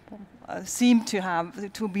actually seem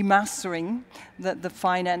to be mastering the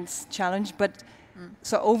finance challenge. But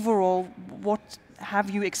so overall, what have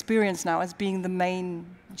you experienced now as being the main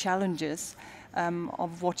challenges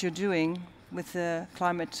of what you're doing with the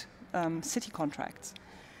climate city contracts?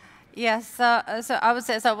 Yes, so I would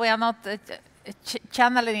say we are not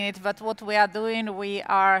channeling it, but what we are doing, we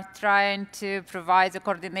are trying to provide the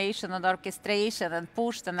coordination and orchestration and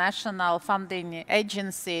push the national funding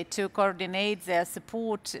agency to coordinate their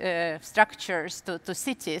support structures to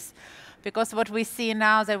cities. Because what we see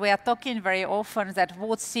now that we are talking very often that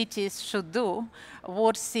what cities should do,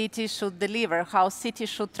 what cities should deliver, how cities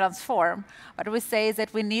should transform. But we say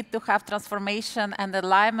that we need to have transformation and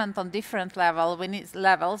alignment on different levels. We need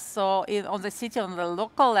levels. So on the city, on the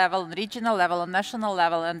local level, regional level, on national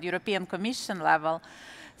level, and European Commission level.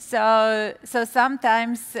 So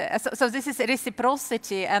sometimes, so this is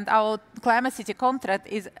reciprocity, and our climate city contract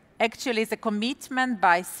is actually the commitment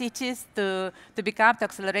by cities to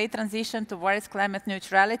accelerate transition towards climate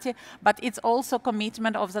neutrality, but it's also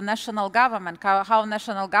commitment of the national government, how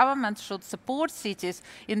national government should support cities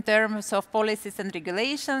in terms of policies and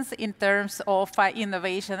regulations, in terms of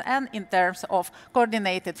innovation, and in terms of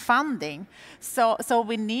coordinated funding. So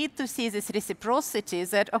we need to see this reciprocity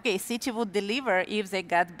that, okay, city would deliver if they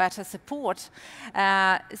get better support.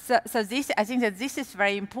 So this, I think that this is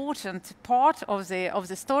very important part of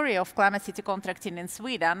the story of climate city contracting in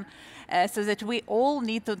Sweden, so that we all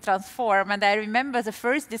need to transform. And I remember the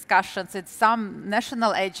first discussions at some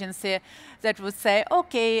national agency that would say,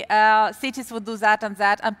 okay, cities would do that,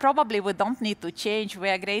 and probably we don't need to change. We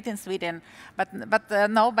are great in Sweden, but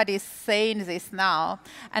nobody is saying this now.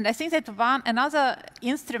 And I think that another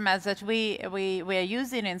instrument that we are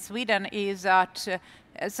using in Sweden is that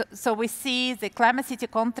so we see the climate city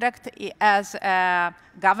contract as a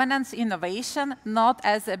governance innovation, not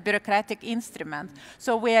as a bureaucratic instrument.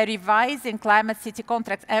 So we are revising climate city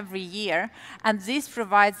contracts every year, and this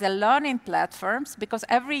provides the learning platforms, because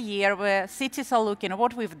every year where cities are looking at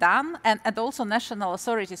what we've done, and also national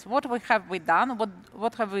authorities, what have we done,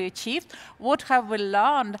 what have we achieved, what have we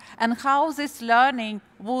learned, and how this learning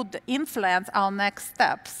would influence our next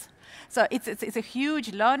steps. So it's a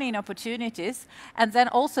huge learning opportunities, and then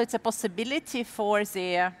also it's a possibility for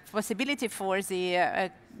the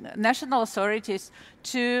national authorities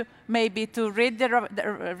to maybe to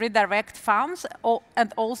redirect funds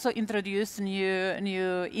and also introduce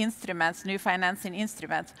new instruments, new financing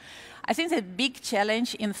instruments. I think the big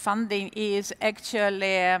challenge in funding is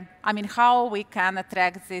actually, I mean, how we can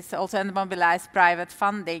attract this also and mobilize private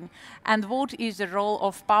funding, and what is the role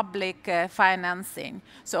of public financing.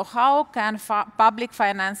 So how can public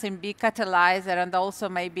financing be catalyzer and also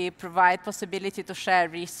maybe provide possibility to share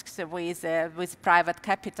risks with private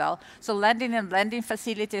capital. So lending and lending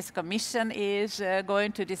facilities Commission is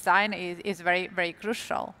going to design is very, very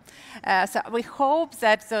crucial. So we hope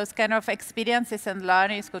that those kind of experiences and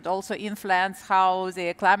learnings could also influence how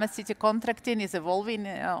the climate city contracting is evolving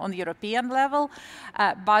on the European level.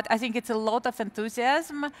 But I think it's a lot of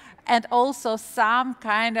enthusiasm and also some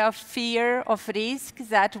kind of fear of risk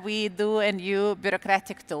that we do a new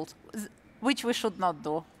bureaucratic tools, which we should not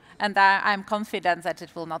do. And I'm confident that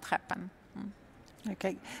it will not happen.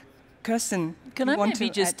 Okay. Kirsten, can I maybe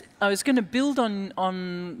just, I was going to build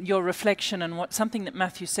on your reflection and something that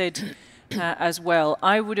Matthew said as well.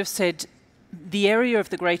 I would have said the area of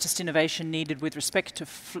the greatest innovation needed with respect to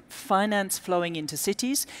finance flowing into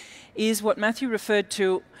cities is what Matthew referred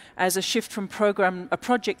to as a shift from a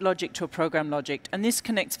project logic to a program logic. And this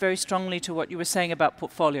connects very strongly to what you were saying about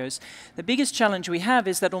portfolios. The biggest challenge we have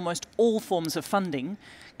is that almost all forms of funding,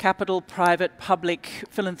 capital, private, public,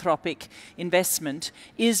 philanthropic investment,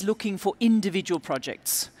 is looking for individual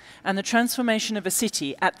projects. And the transformation of a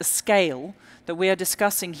city at the scale that we are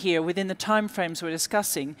discussing here, within the timeframes we're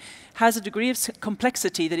discussing, has a degree of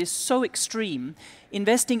complexity that is so extreme.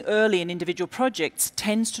 Investing early in individual projects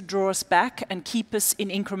tends to draw us back and keep us in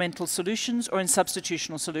incremental solutions or in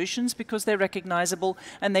substitutional solutions because they're recognizable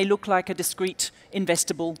and they look like a discrete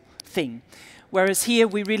investable thing. Whereas here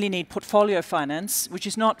we really need portfolio finance, which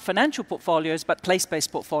is not financial portfolios, but place-based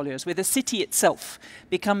portfolios, where the city itself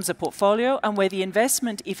becomes a portfolio and where the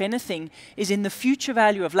investment, if anything, is in the future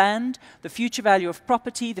value of land, the future value of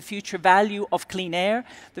property, the future value of clean air,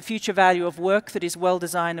 the future value of work that is well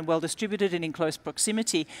designed and well distributed and in close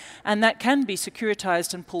proximity. And that can be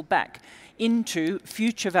securitized and pulled back into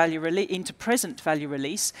future value into present value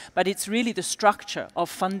release, but it's really the structure of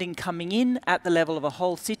funding coming in at the level of a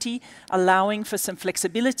whole city, allowing for some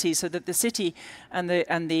flexibility so that the city and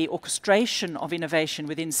the orchestration of innovation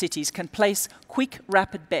within cities can place quick,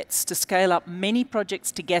 rapid bets to scale up many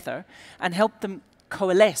projects together and help them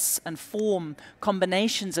coalesce and form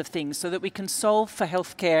combinations of things so that we can solve for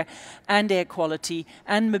healthcare and air quality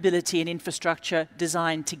and mobility and infrastructure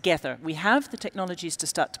design together. We have the technologies to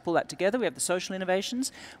start to pull that together. We have the social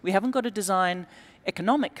innovations. We haven't got to design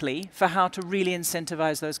economically for how to really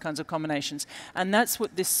incentivize those kinds of combinations. And that's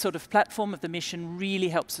what this sort of platform of the mission really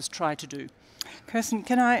helps us try to do. Kirsten,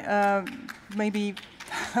 can I maybe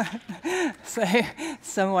say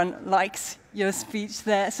someone likes your speech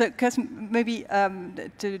there? So Kirsten, maybe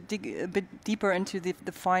to dig a bit deeper into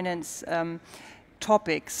the finance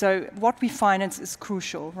topic. So what we finance is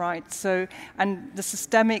crucial, right? So, and the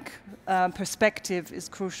systemic perspective is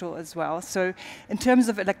crucial as well. So in terms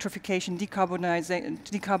of electrification,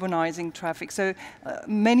 decarbonizing traffic, so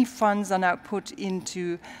many funds are now put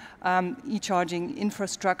into e-charging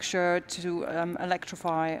infrastructure to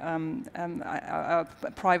electrify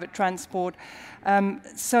private transport.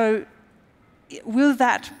 So will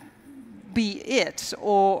that be it?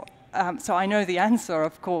 Or, so I know the answer,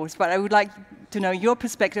 of course, but I would like to know your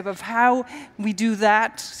perspective of how we do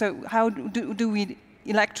that. So how do we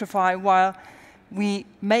electrify while we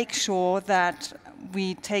make sure that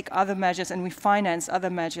we take other measures and we finance other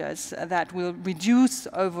measures that will reduce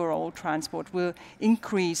overall transport, will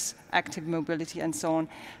increase active mobility and so on.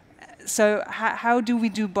 So how do we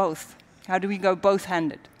do both? How do we go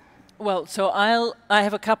both-handed? Well, so I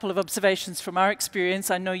have a couple of observations from our experience.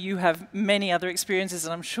 I know you have many other experiences,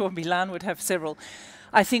 and I'm sure Milan would have several.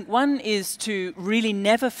 I think one is to really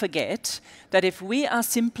never forget that if we are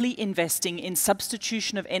simply investing in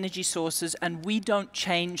substitution of energy sources and we don't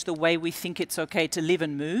change the way we think it's okay to live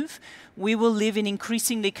and move, we will live in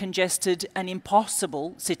increasingly congested and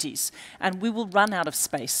impossible cities, and we will run out of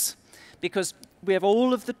space because we have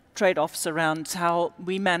all of the trade-offs around how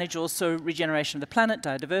we manage also regeneration of the planet,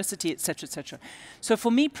 biodiversity, et cetera, et cetera. So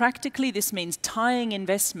for me, practically, this means tying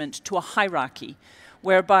investment to a hierarchy,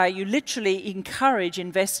 whereby you literally encourage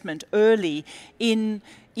investment early in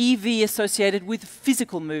EV associated with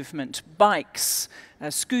physical movement, bikes,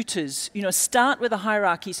 scooters. You know, start with a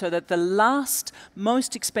hierarchy so that the last,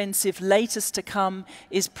 most expensive, latest to come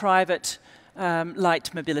is private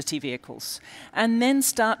light mobility vehicles, and then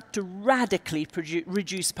start to radically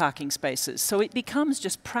reduce parking spaces. So it becomes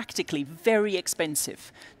just practically very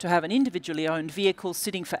expensive to have an individually owned vehicle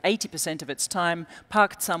sitting for 80% of its time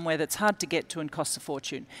parked somewhere that's hard to get to and costs a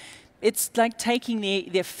fortune. It's like taking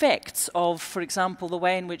the effects of, for example, the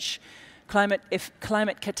way in which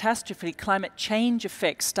climate catastrophe, climate change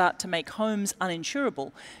effects start to make homes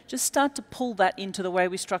uninsurable. Just start to pull that into the way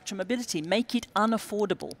we structure mobility, make it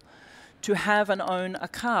unaffordable to have and own a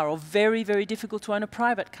car, or very, very difficult to own a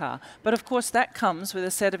private car. But of course that comes with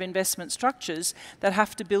a set of investment structures that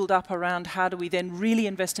have to build up around how do we then really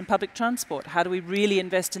invest in public transport? How do we really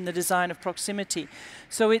invest in the design of proximity?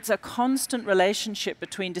 So it's a constant relationship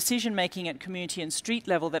between decision making at community and street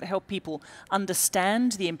level that help people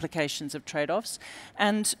understand the implications of trade-offs,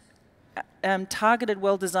 and targeted,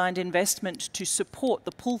 well-designed investment to support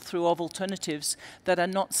the pull-through of alternatives that are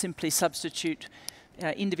not simply substitute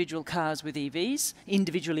individual cars with EVs,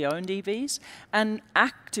 individually owned EVs, and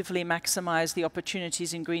actively maximize the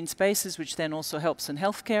opportunities in green spaces, which then also helps in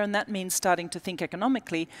healthcare. And that means starting to think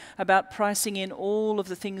economically about pricing in all of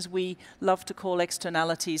the things we love to call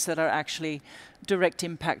externalities that are actually direct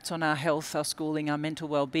impacts on our health, our schooling, our mental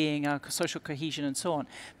well-being, our social cohesion, and so on.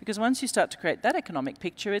 Because once you start to create that economic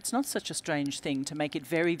picture, it's not such a strange thing to make it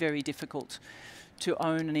very, very difficult to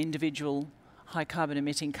own an individual high carbon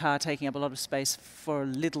emitting car taking up a lot of space for a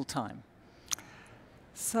little time.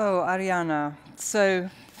 So, Arianna, so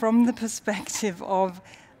from the perspective of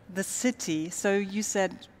the city, so you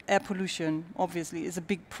said air pollution obviously is a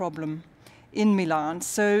big problem in Milan.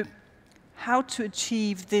 So how to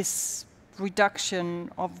achieve this reduction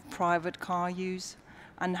of private car use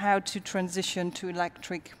and how to transition to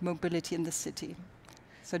electric mobility in the city?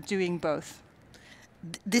 So doing both.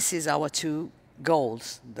 This is our two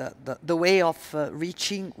goals, the way of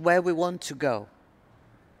reaching where we want to go.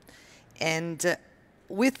 And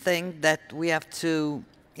we think that we have to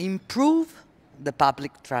improve the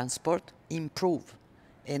public transport, improve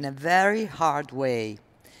in a very hard way.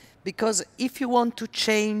 Because if you want to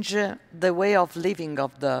change the way of living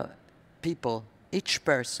of the people, each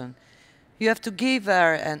person, you have to give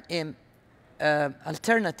her an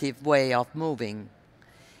alternative way of moving.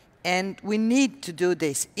 And we need to do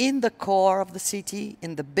this in the core of the city,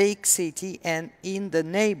 in the big city, and in the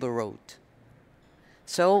neighborhood.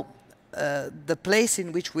 So the place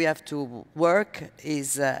in which we have to work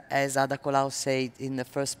is, as Ada Colau said in the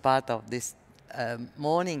first part of this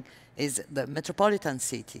morning, is the metropolitan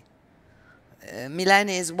city. Milan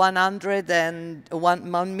is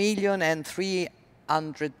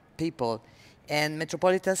 1,300,000 people, and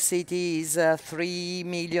metropolitan city is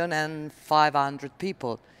 3,500,000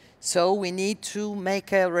 people. So we need to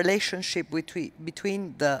make a relationship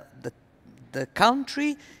between the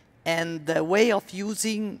country and the way of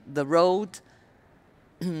using the road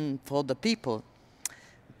for the people,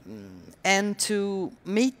 and to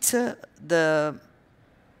meet the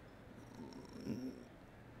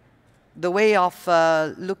way of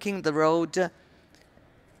looking the road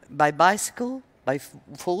by bicycle, by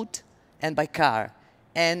foot, and by car.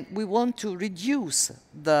 And we want to reduce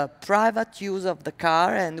the private use of the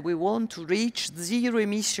car, and we want to reach zero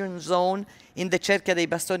emission zone in the Cerchia dei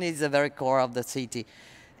Bastoni, is the very core of the city,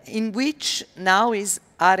 in which now is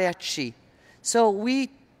Area C. So we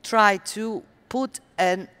try to put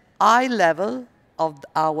an high level of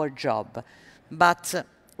our job, but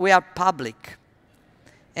we are public,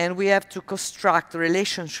 and we have to construct a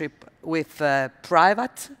relationship with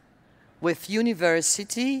private, with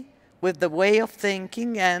university, with the way of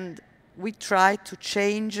thinking, and we try to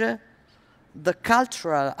change the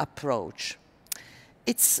cultural approach.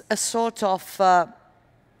 It's a sort of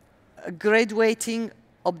graduating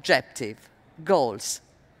objective, goals,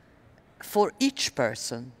 for each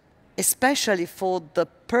person, especially for the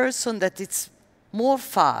person that is more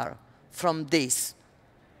far from this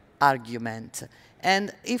argument.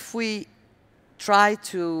 And if we try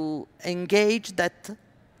to engage that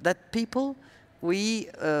people, we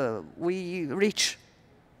reach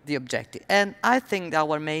the objective. And I think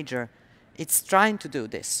our major is trying to do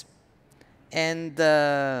this. And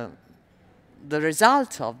the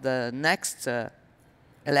result of the next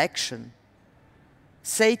election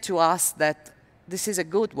say to us that this is a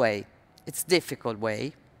good way. It's a difficult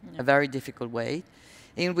way, a very difficult way,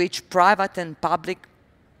 in which private and public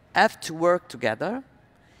have to work together.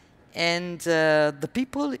 And the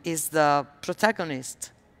people is the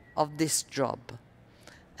protagonist of this job.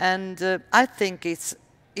 And I think it's,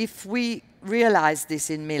 if we realize this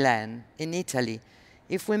in Milan, in Italy,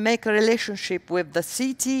 if we make a relationship with the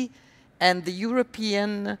city and the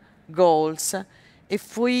European goals,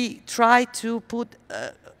 if we try to put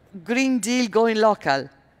Green Deal going local.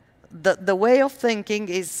 The way of thinking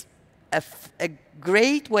is a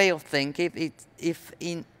great way of thinking if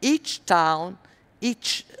in each town,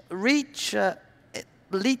 each rich,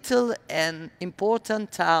 little and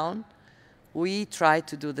important town, we try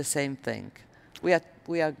to do the same thing. We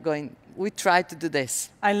try to do this.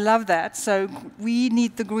 I love that. So we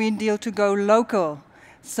need the Green Deal to go local.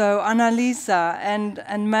 So Annalisa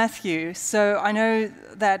and Matthew, so I know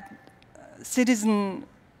that citizen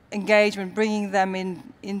engagement, bringing them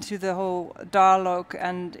into the whole dialogue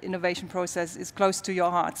and innovation process is close to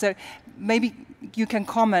your heart. So maybe you can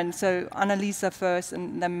comment, so Annalisa first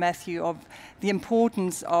and then Matthew, of the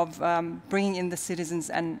importance of bringing in the citizens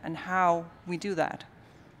and how we do that.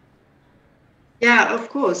 Yeah, of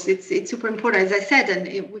course, it's super important, as I said, and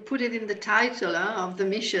we put it in the title of the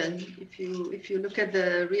mission. If you look at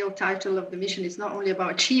the real title of the mission, it's not only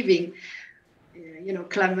about achieving,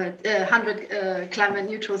 100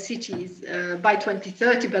 climate-neutral cities by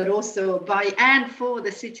 2030, but also by and for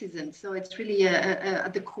the citizens. So it's really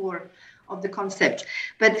at the core of the concept.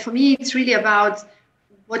 But for me, it's really about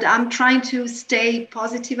what I'm trying to stay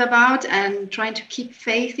positive about and trying to keep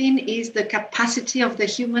faith in is the capacity of the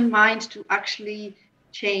human mind to actually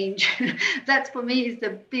change. That for me is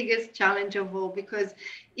the biggest challenge of all, because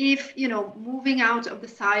if, moving out of the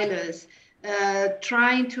silos,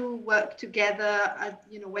 trying to work together,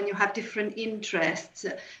 when you have different interests,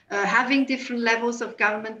 having different levels of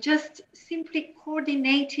government, just simply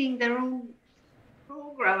coordinating their own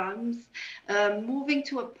programs, moving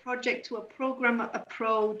to a project, to a program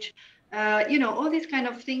approach, all these kind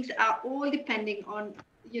of things are all depending on,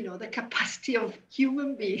 the capacity of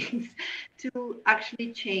human beings to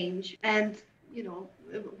actually change and,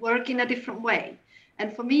 work in a different way.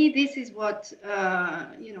 And for me, this is what,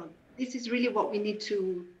 this is really what we need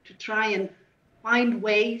to try and find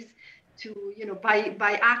ways to,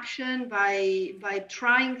 by action, by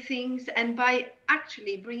trying things, and by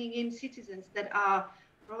actually bringing in citizens that are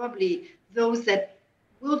probably those that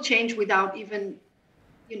will change without even,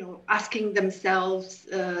 asking themselves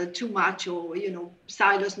too much, or,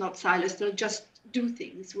 silos, not silos. They'll just do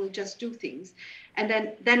things. We'll just do things,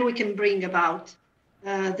 and then we can bring about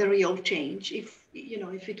the real change. If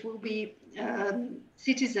it will be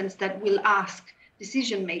citizens that will ask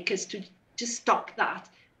decision makers to just stop that.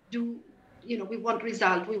 We want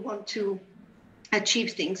result, we want to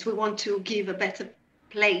achieve things, we want to give a better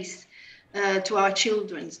place to our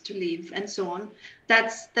children to live, and so on.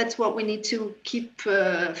 That's what we need to keep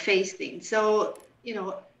facing. So,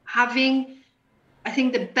 I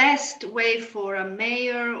think the best way for a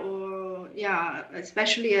mayor or,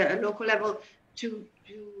 especially a local level, to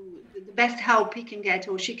the best help he can get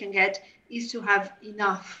or she can get is to have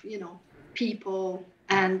enough, people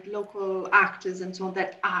and local actors and so on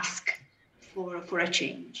that ask for a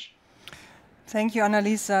change. Thank you,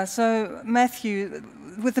 Annalisa. So, Matthew,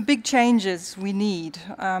 with the big changes we need,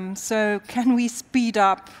 so can we speed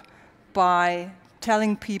up by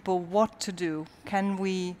telling people what to do? Can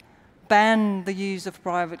we ban the use of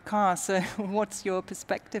private cars? So what's your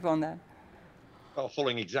perspective on that? Well,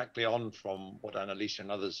 following exactly on from what Annalisa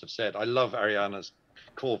and others have said, I love Arianna's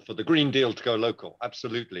call for the Green Deal to go local.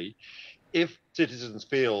 Absolutely. If citizens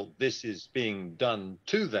feel this is being done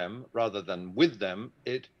to them rather than with them,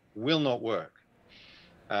 it will not work.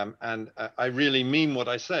 And I really mean what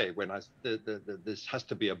I say when this has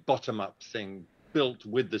to be a bottom-up thing, built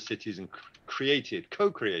with the cities and created,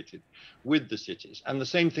 co-created with the cities. And the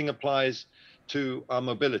same thing applies to our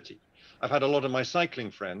mobility. I've had a lot of my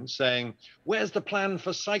cycling friends saying, where's the plan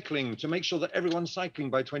for cycling to make sure that everyone's cycling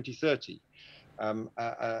by 2030?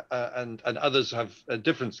 And others have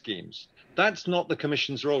different schemes. That's not the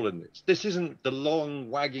Commission's role in this. This isn't the long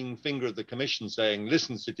wagging finger of the Commission saying,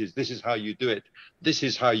 listen, cities, this is how you do it. This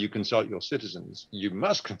is how you consult your citizens. You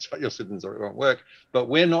must consult your citizens or it won't work. But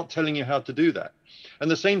we're not telling you how to do that. And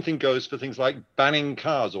the same thing goes for things like banning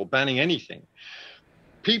cars or banning anything.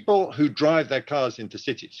 People who drive their cars into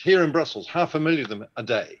cities, here in Brussels, 500,000 of them a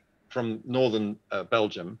day from northern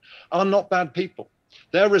Belgium, are not bad people.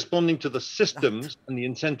 They're responding to the systems and the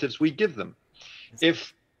incentives we give them.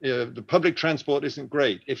 If the public transport isn't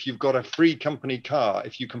great, if you've got a free company car,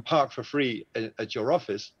 if you can park for free at your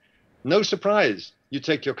office, no surprise, you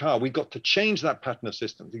take your car. We've got to change that pattern of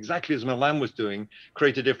systems, exactly as Milan was doing,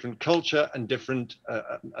 create a different culture and different,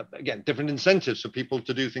 different incentives for people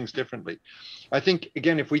to do things differently. I think,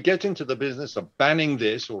 again, if we get into the business of banning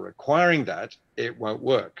this or requiring that, it won't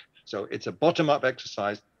work. So it's a bottom-up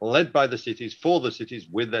exercise led by the cities, for the cities,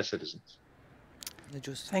 with their citizens.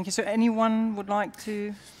 Thank you. So anyone would like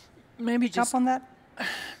to maybe pick up on that?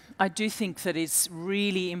 I do think that it's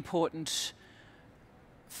really important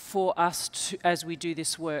for us, to, as we do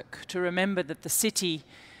this work, to remember that a city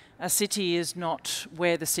is not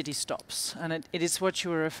where the city stops. And it is what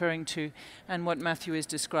you were referring to and what Matthew is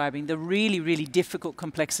describing. The really, really difficult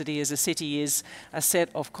complexity as a city is a set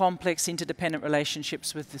of complex interdependent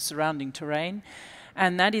relationships with the surrounding terrain.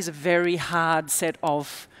 And that is a very hard set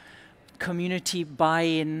of community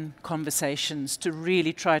buy-in conversations to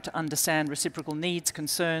really try to understand reciprocal needs,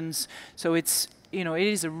 concerns. So it's, you know, it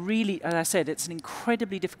is a really, as I said, it's an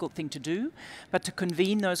incredibly difficult thing to do, but to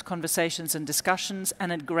convene those conversations and discussions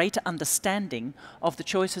and a greater understanding of the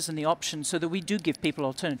choices and the options so that we do give people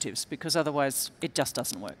alternatives, because otherwise it just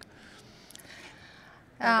doesn't work.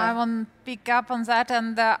 I want to pick up on that,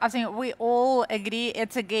 and I think we all agree,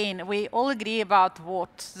 we all agree about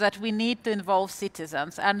that we need to involve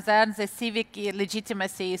citizens, and then the civic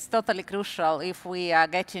legitimacy is totally crucial if we are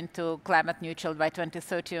getting to climate neutral by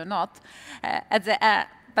 2030 or not.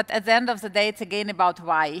 But at the end of the day, it's again about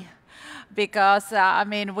why. Because, I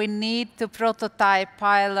mean, we need to prototype,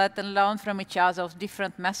 pilot, and learn from each other of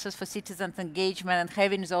different methods for citizens' engagement and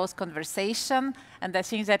having those conversations. And I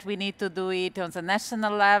think that we need to do it on the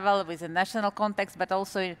national level, with the national context, but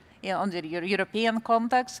also on the European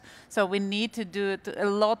context. So we need to do a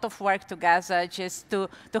lot of work together just to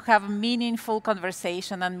have meaningful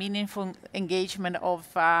conversation and meaningful engagement of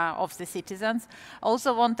the citizens.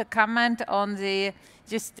 Also want to comment on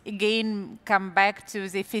just again come back to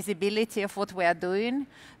the feasibility of what we are doing.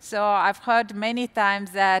 So I've heard many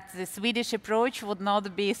times that the Swedish approach would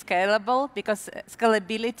not be scalable, because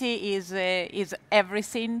scalability is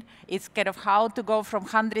everything. It's kind of how to go from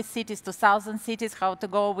 100 cities to 1,000 cities, how to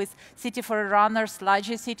go with city for runners,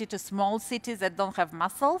 larger city, to small cities that don't have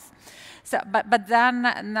muscles. So, but then,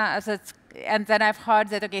 and then I've heard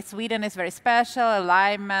that, okay, Sweden is very special,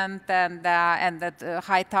 alignment and that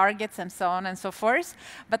high targets and so on and so forth.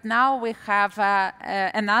 But now we have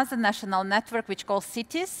another national network which calls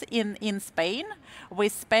Cities in Spain,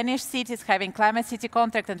 with Spanish cities having climate city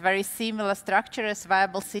contract and very similar structure as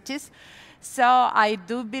viable cities. So I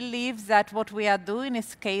do believe that what we are doing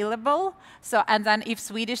is scalable. So, and then if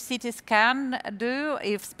Swedish cities can do,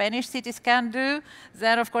 if Spanish cities can do,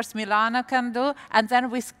 then of course Milan can do. And then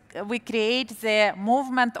we create the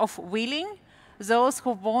movement of willing, those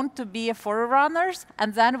who want to be forerunners,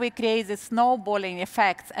 and then we create the snowballing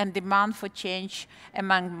effects and demand for change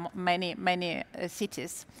among many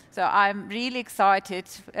cities. So I'm really excited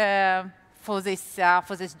for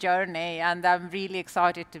this journey, and I'm really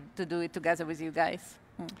excited to do it together with you guys.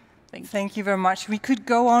 Thank you very much. We could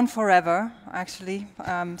go on forever, actually.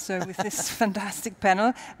 So with this fantastic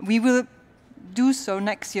panel, we will do so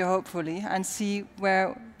next year, hopefully, and see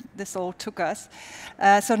where this all took us.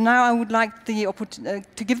 So now I would like to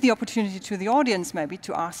give the opportunity to the audience, maybe,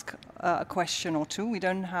 to ask a question or two. We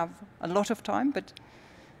don't have a lot of time, but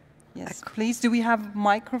yes, please. Do we have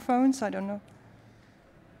microphones? I don't know.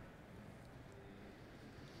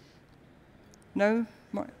 No?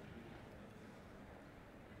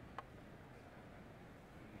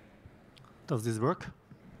 Does this work?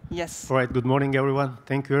 Yes. All right, good morning, everyone.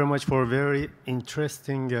 Thank you very much for a very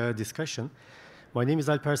interesting discussion. My name is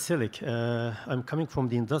Alper Selik. I'm coming from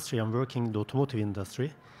the industry. I'm working in the automotive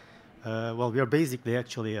industry. Well, we are basically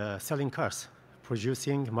actually selling cars,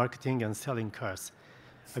 producing, marketing, and selling cars.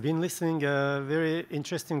 I've been listening a very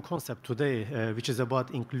interesting concept today, which is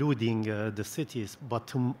about including the cities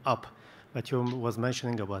bottom up. Matthew was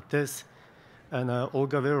mentioning about this, and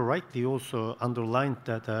Olga very rightly also underlined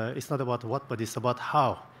that it's not about what, but it's about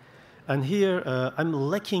how. And here, I'm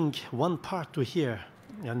lacking one part to hear,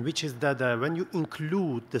 and which is that when you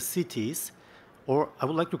include the cities, or I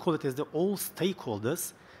would like to call it as the all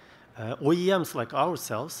stakeholders, OEMs like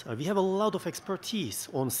ourselves, we have a lot of expertise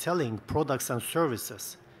on selling products and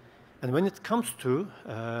services. And when it comes to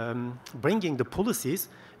bringing the policies,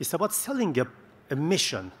 it's about selling a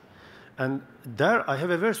mission. And there, I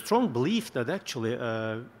have a very strong belief that actually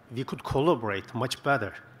we could collaborate much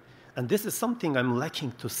better. And this is something I'm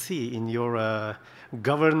lacking to see in your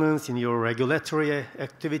governance, in your regulatory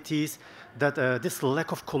activities, that this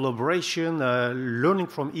lack of collaboration, learning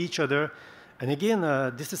from each other. And again,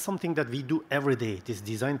 this is something that we do every day, this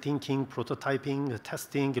design thinking, prototyping,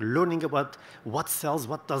 testing, learning about what sells,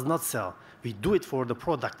 what does not sell. We do it for the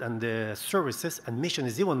product and the services, and mission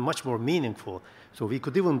is even much more meaningful. So we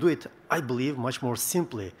could even do it, I believe, much more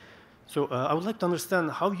simply. So I would like to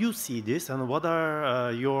understand how you see this, and what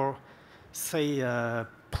are your, say,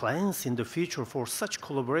 plans in the future for such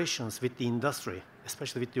collaborations with the industry,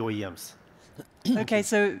 especially with the OEMs? Okay,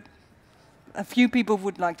 so a few people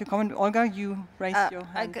would like to comment. Olga, you raised your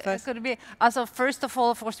hand first. Also, first of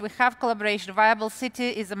all, of course, we have collaboration. Viable City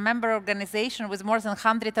is a member organization with more than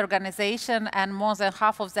 100 organizations, and more than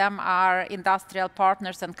half of them are industrial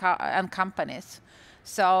partners and companies.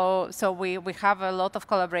 So we have a lot of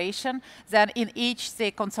collaboration. Then in each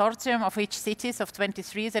the consortium of each cities of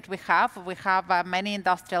 23 that we have many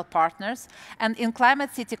industrial partners. And in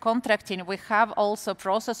climate city contracting, we have also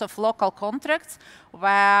process of local contracts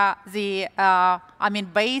where the,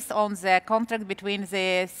 based on the contract between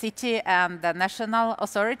the city and the national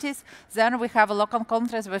authorities, then we have a local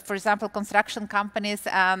contracts with, for example, construction companies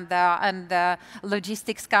and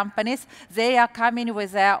logistics companies. They are coming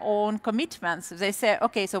with their own commitments. They say,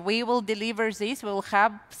 okay, so we will deliver this, we will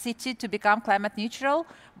have city to become climate neutral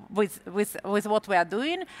with what we are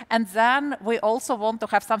doing, and then we also want to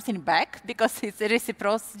have something back because it's a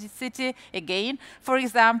reciprocity again. For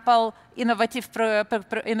example,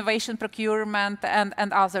 innovation procurement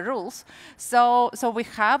and other rules. So we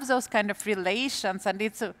have those kind of relations, and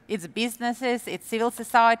it's businesses, it's civil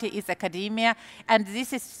society, it's academia, and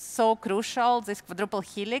this is so crucial, this quadruple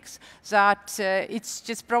helix, that it's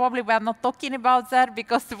just probably we are not talking about that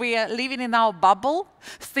because we are living in our bubble,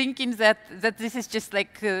 thinking that this is just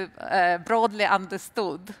like broadly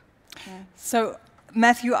understood. Yeah. So,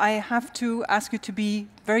 Matthew, I have to ask you to be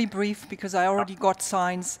very brief because I already got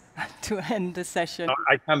signs to end the session.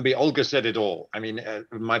 I can be. Olga said it all. I mean,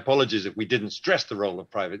 my apologies if we didn't stress the role of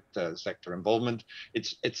private sector involvement.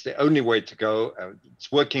 It's the only way to go. It's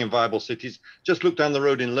working in viable cities. Just look down the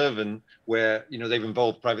road in Leuven, where they've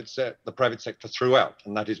involved the private sector throughout,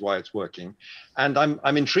 and that is why it's working. And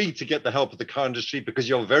I'm intrigued to get the help of the car industry because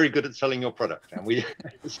you're very good at selling your product, and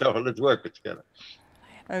so let's work it together.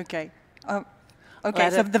 Okay.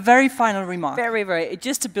 Okay, so the very final remark. Very,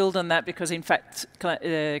 just to build on that, because in fact,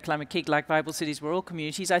 Climate Kick, like Viable Cities, we're all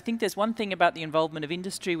communities. I think there's one thing about the involvement of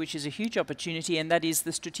industry, which is a huge opportunity, and that is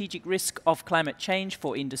the strategic risk of climate change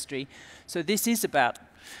for industry. So this is about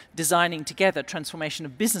designing together transformation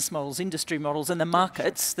of business models, industry models, and the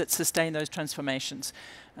markets that sustain those transformations.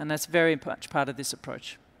 And that's very much part of this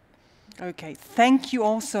approach. Okay, thank you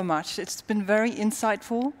all so much. It's been very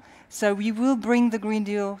insightful. So we will bring the Green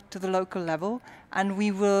Deal to the local level, and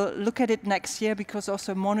we will look at it next year because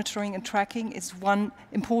also monitoring and tracking is one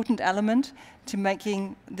important element to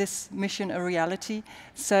making this mission a reality.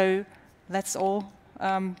 So let's all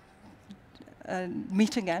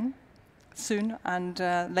meet again soon and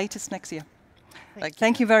latest next year.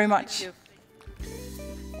 Thank you very much. Thank you.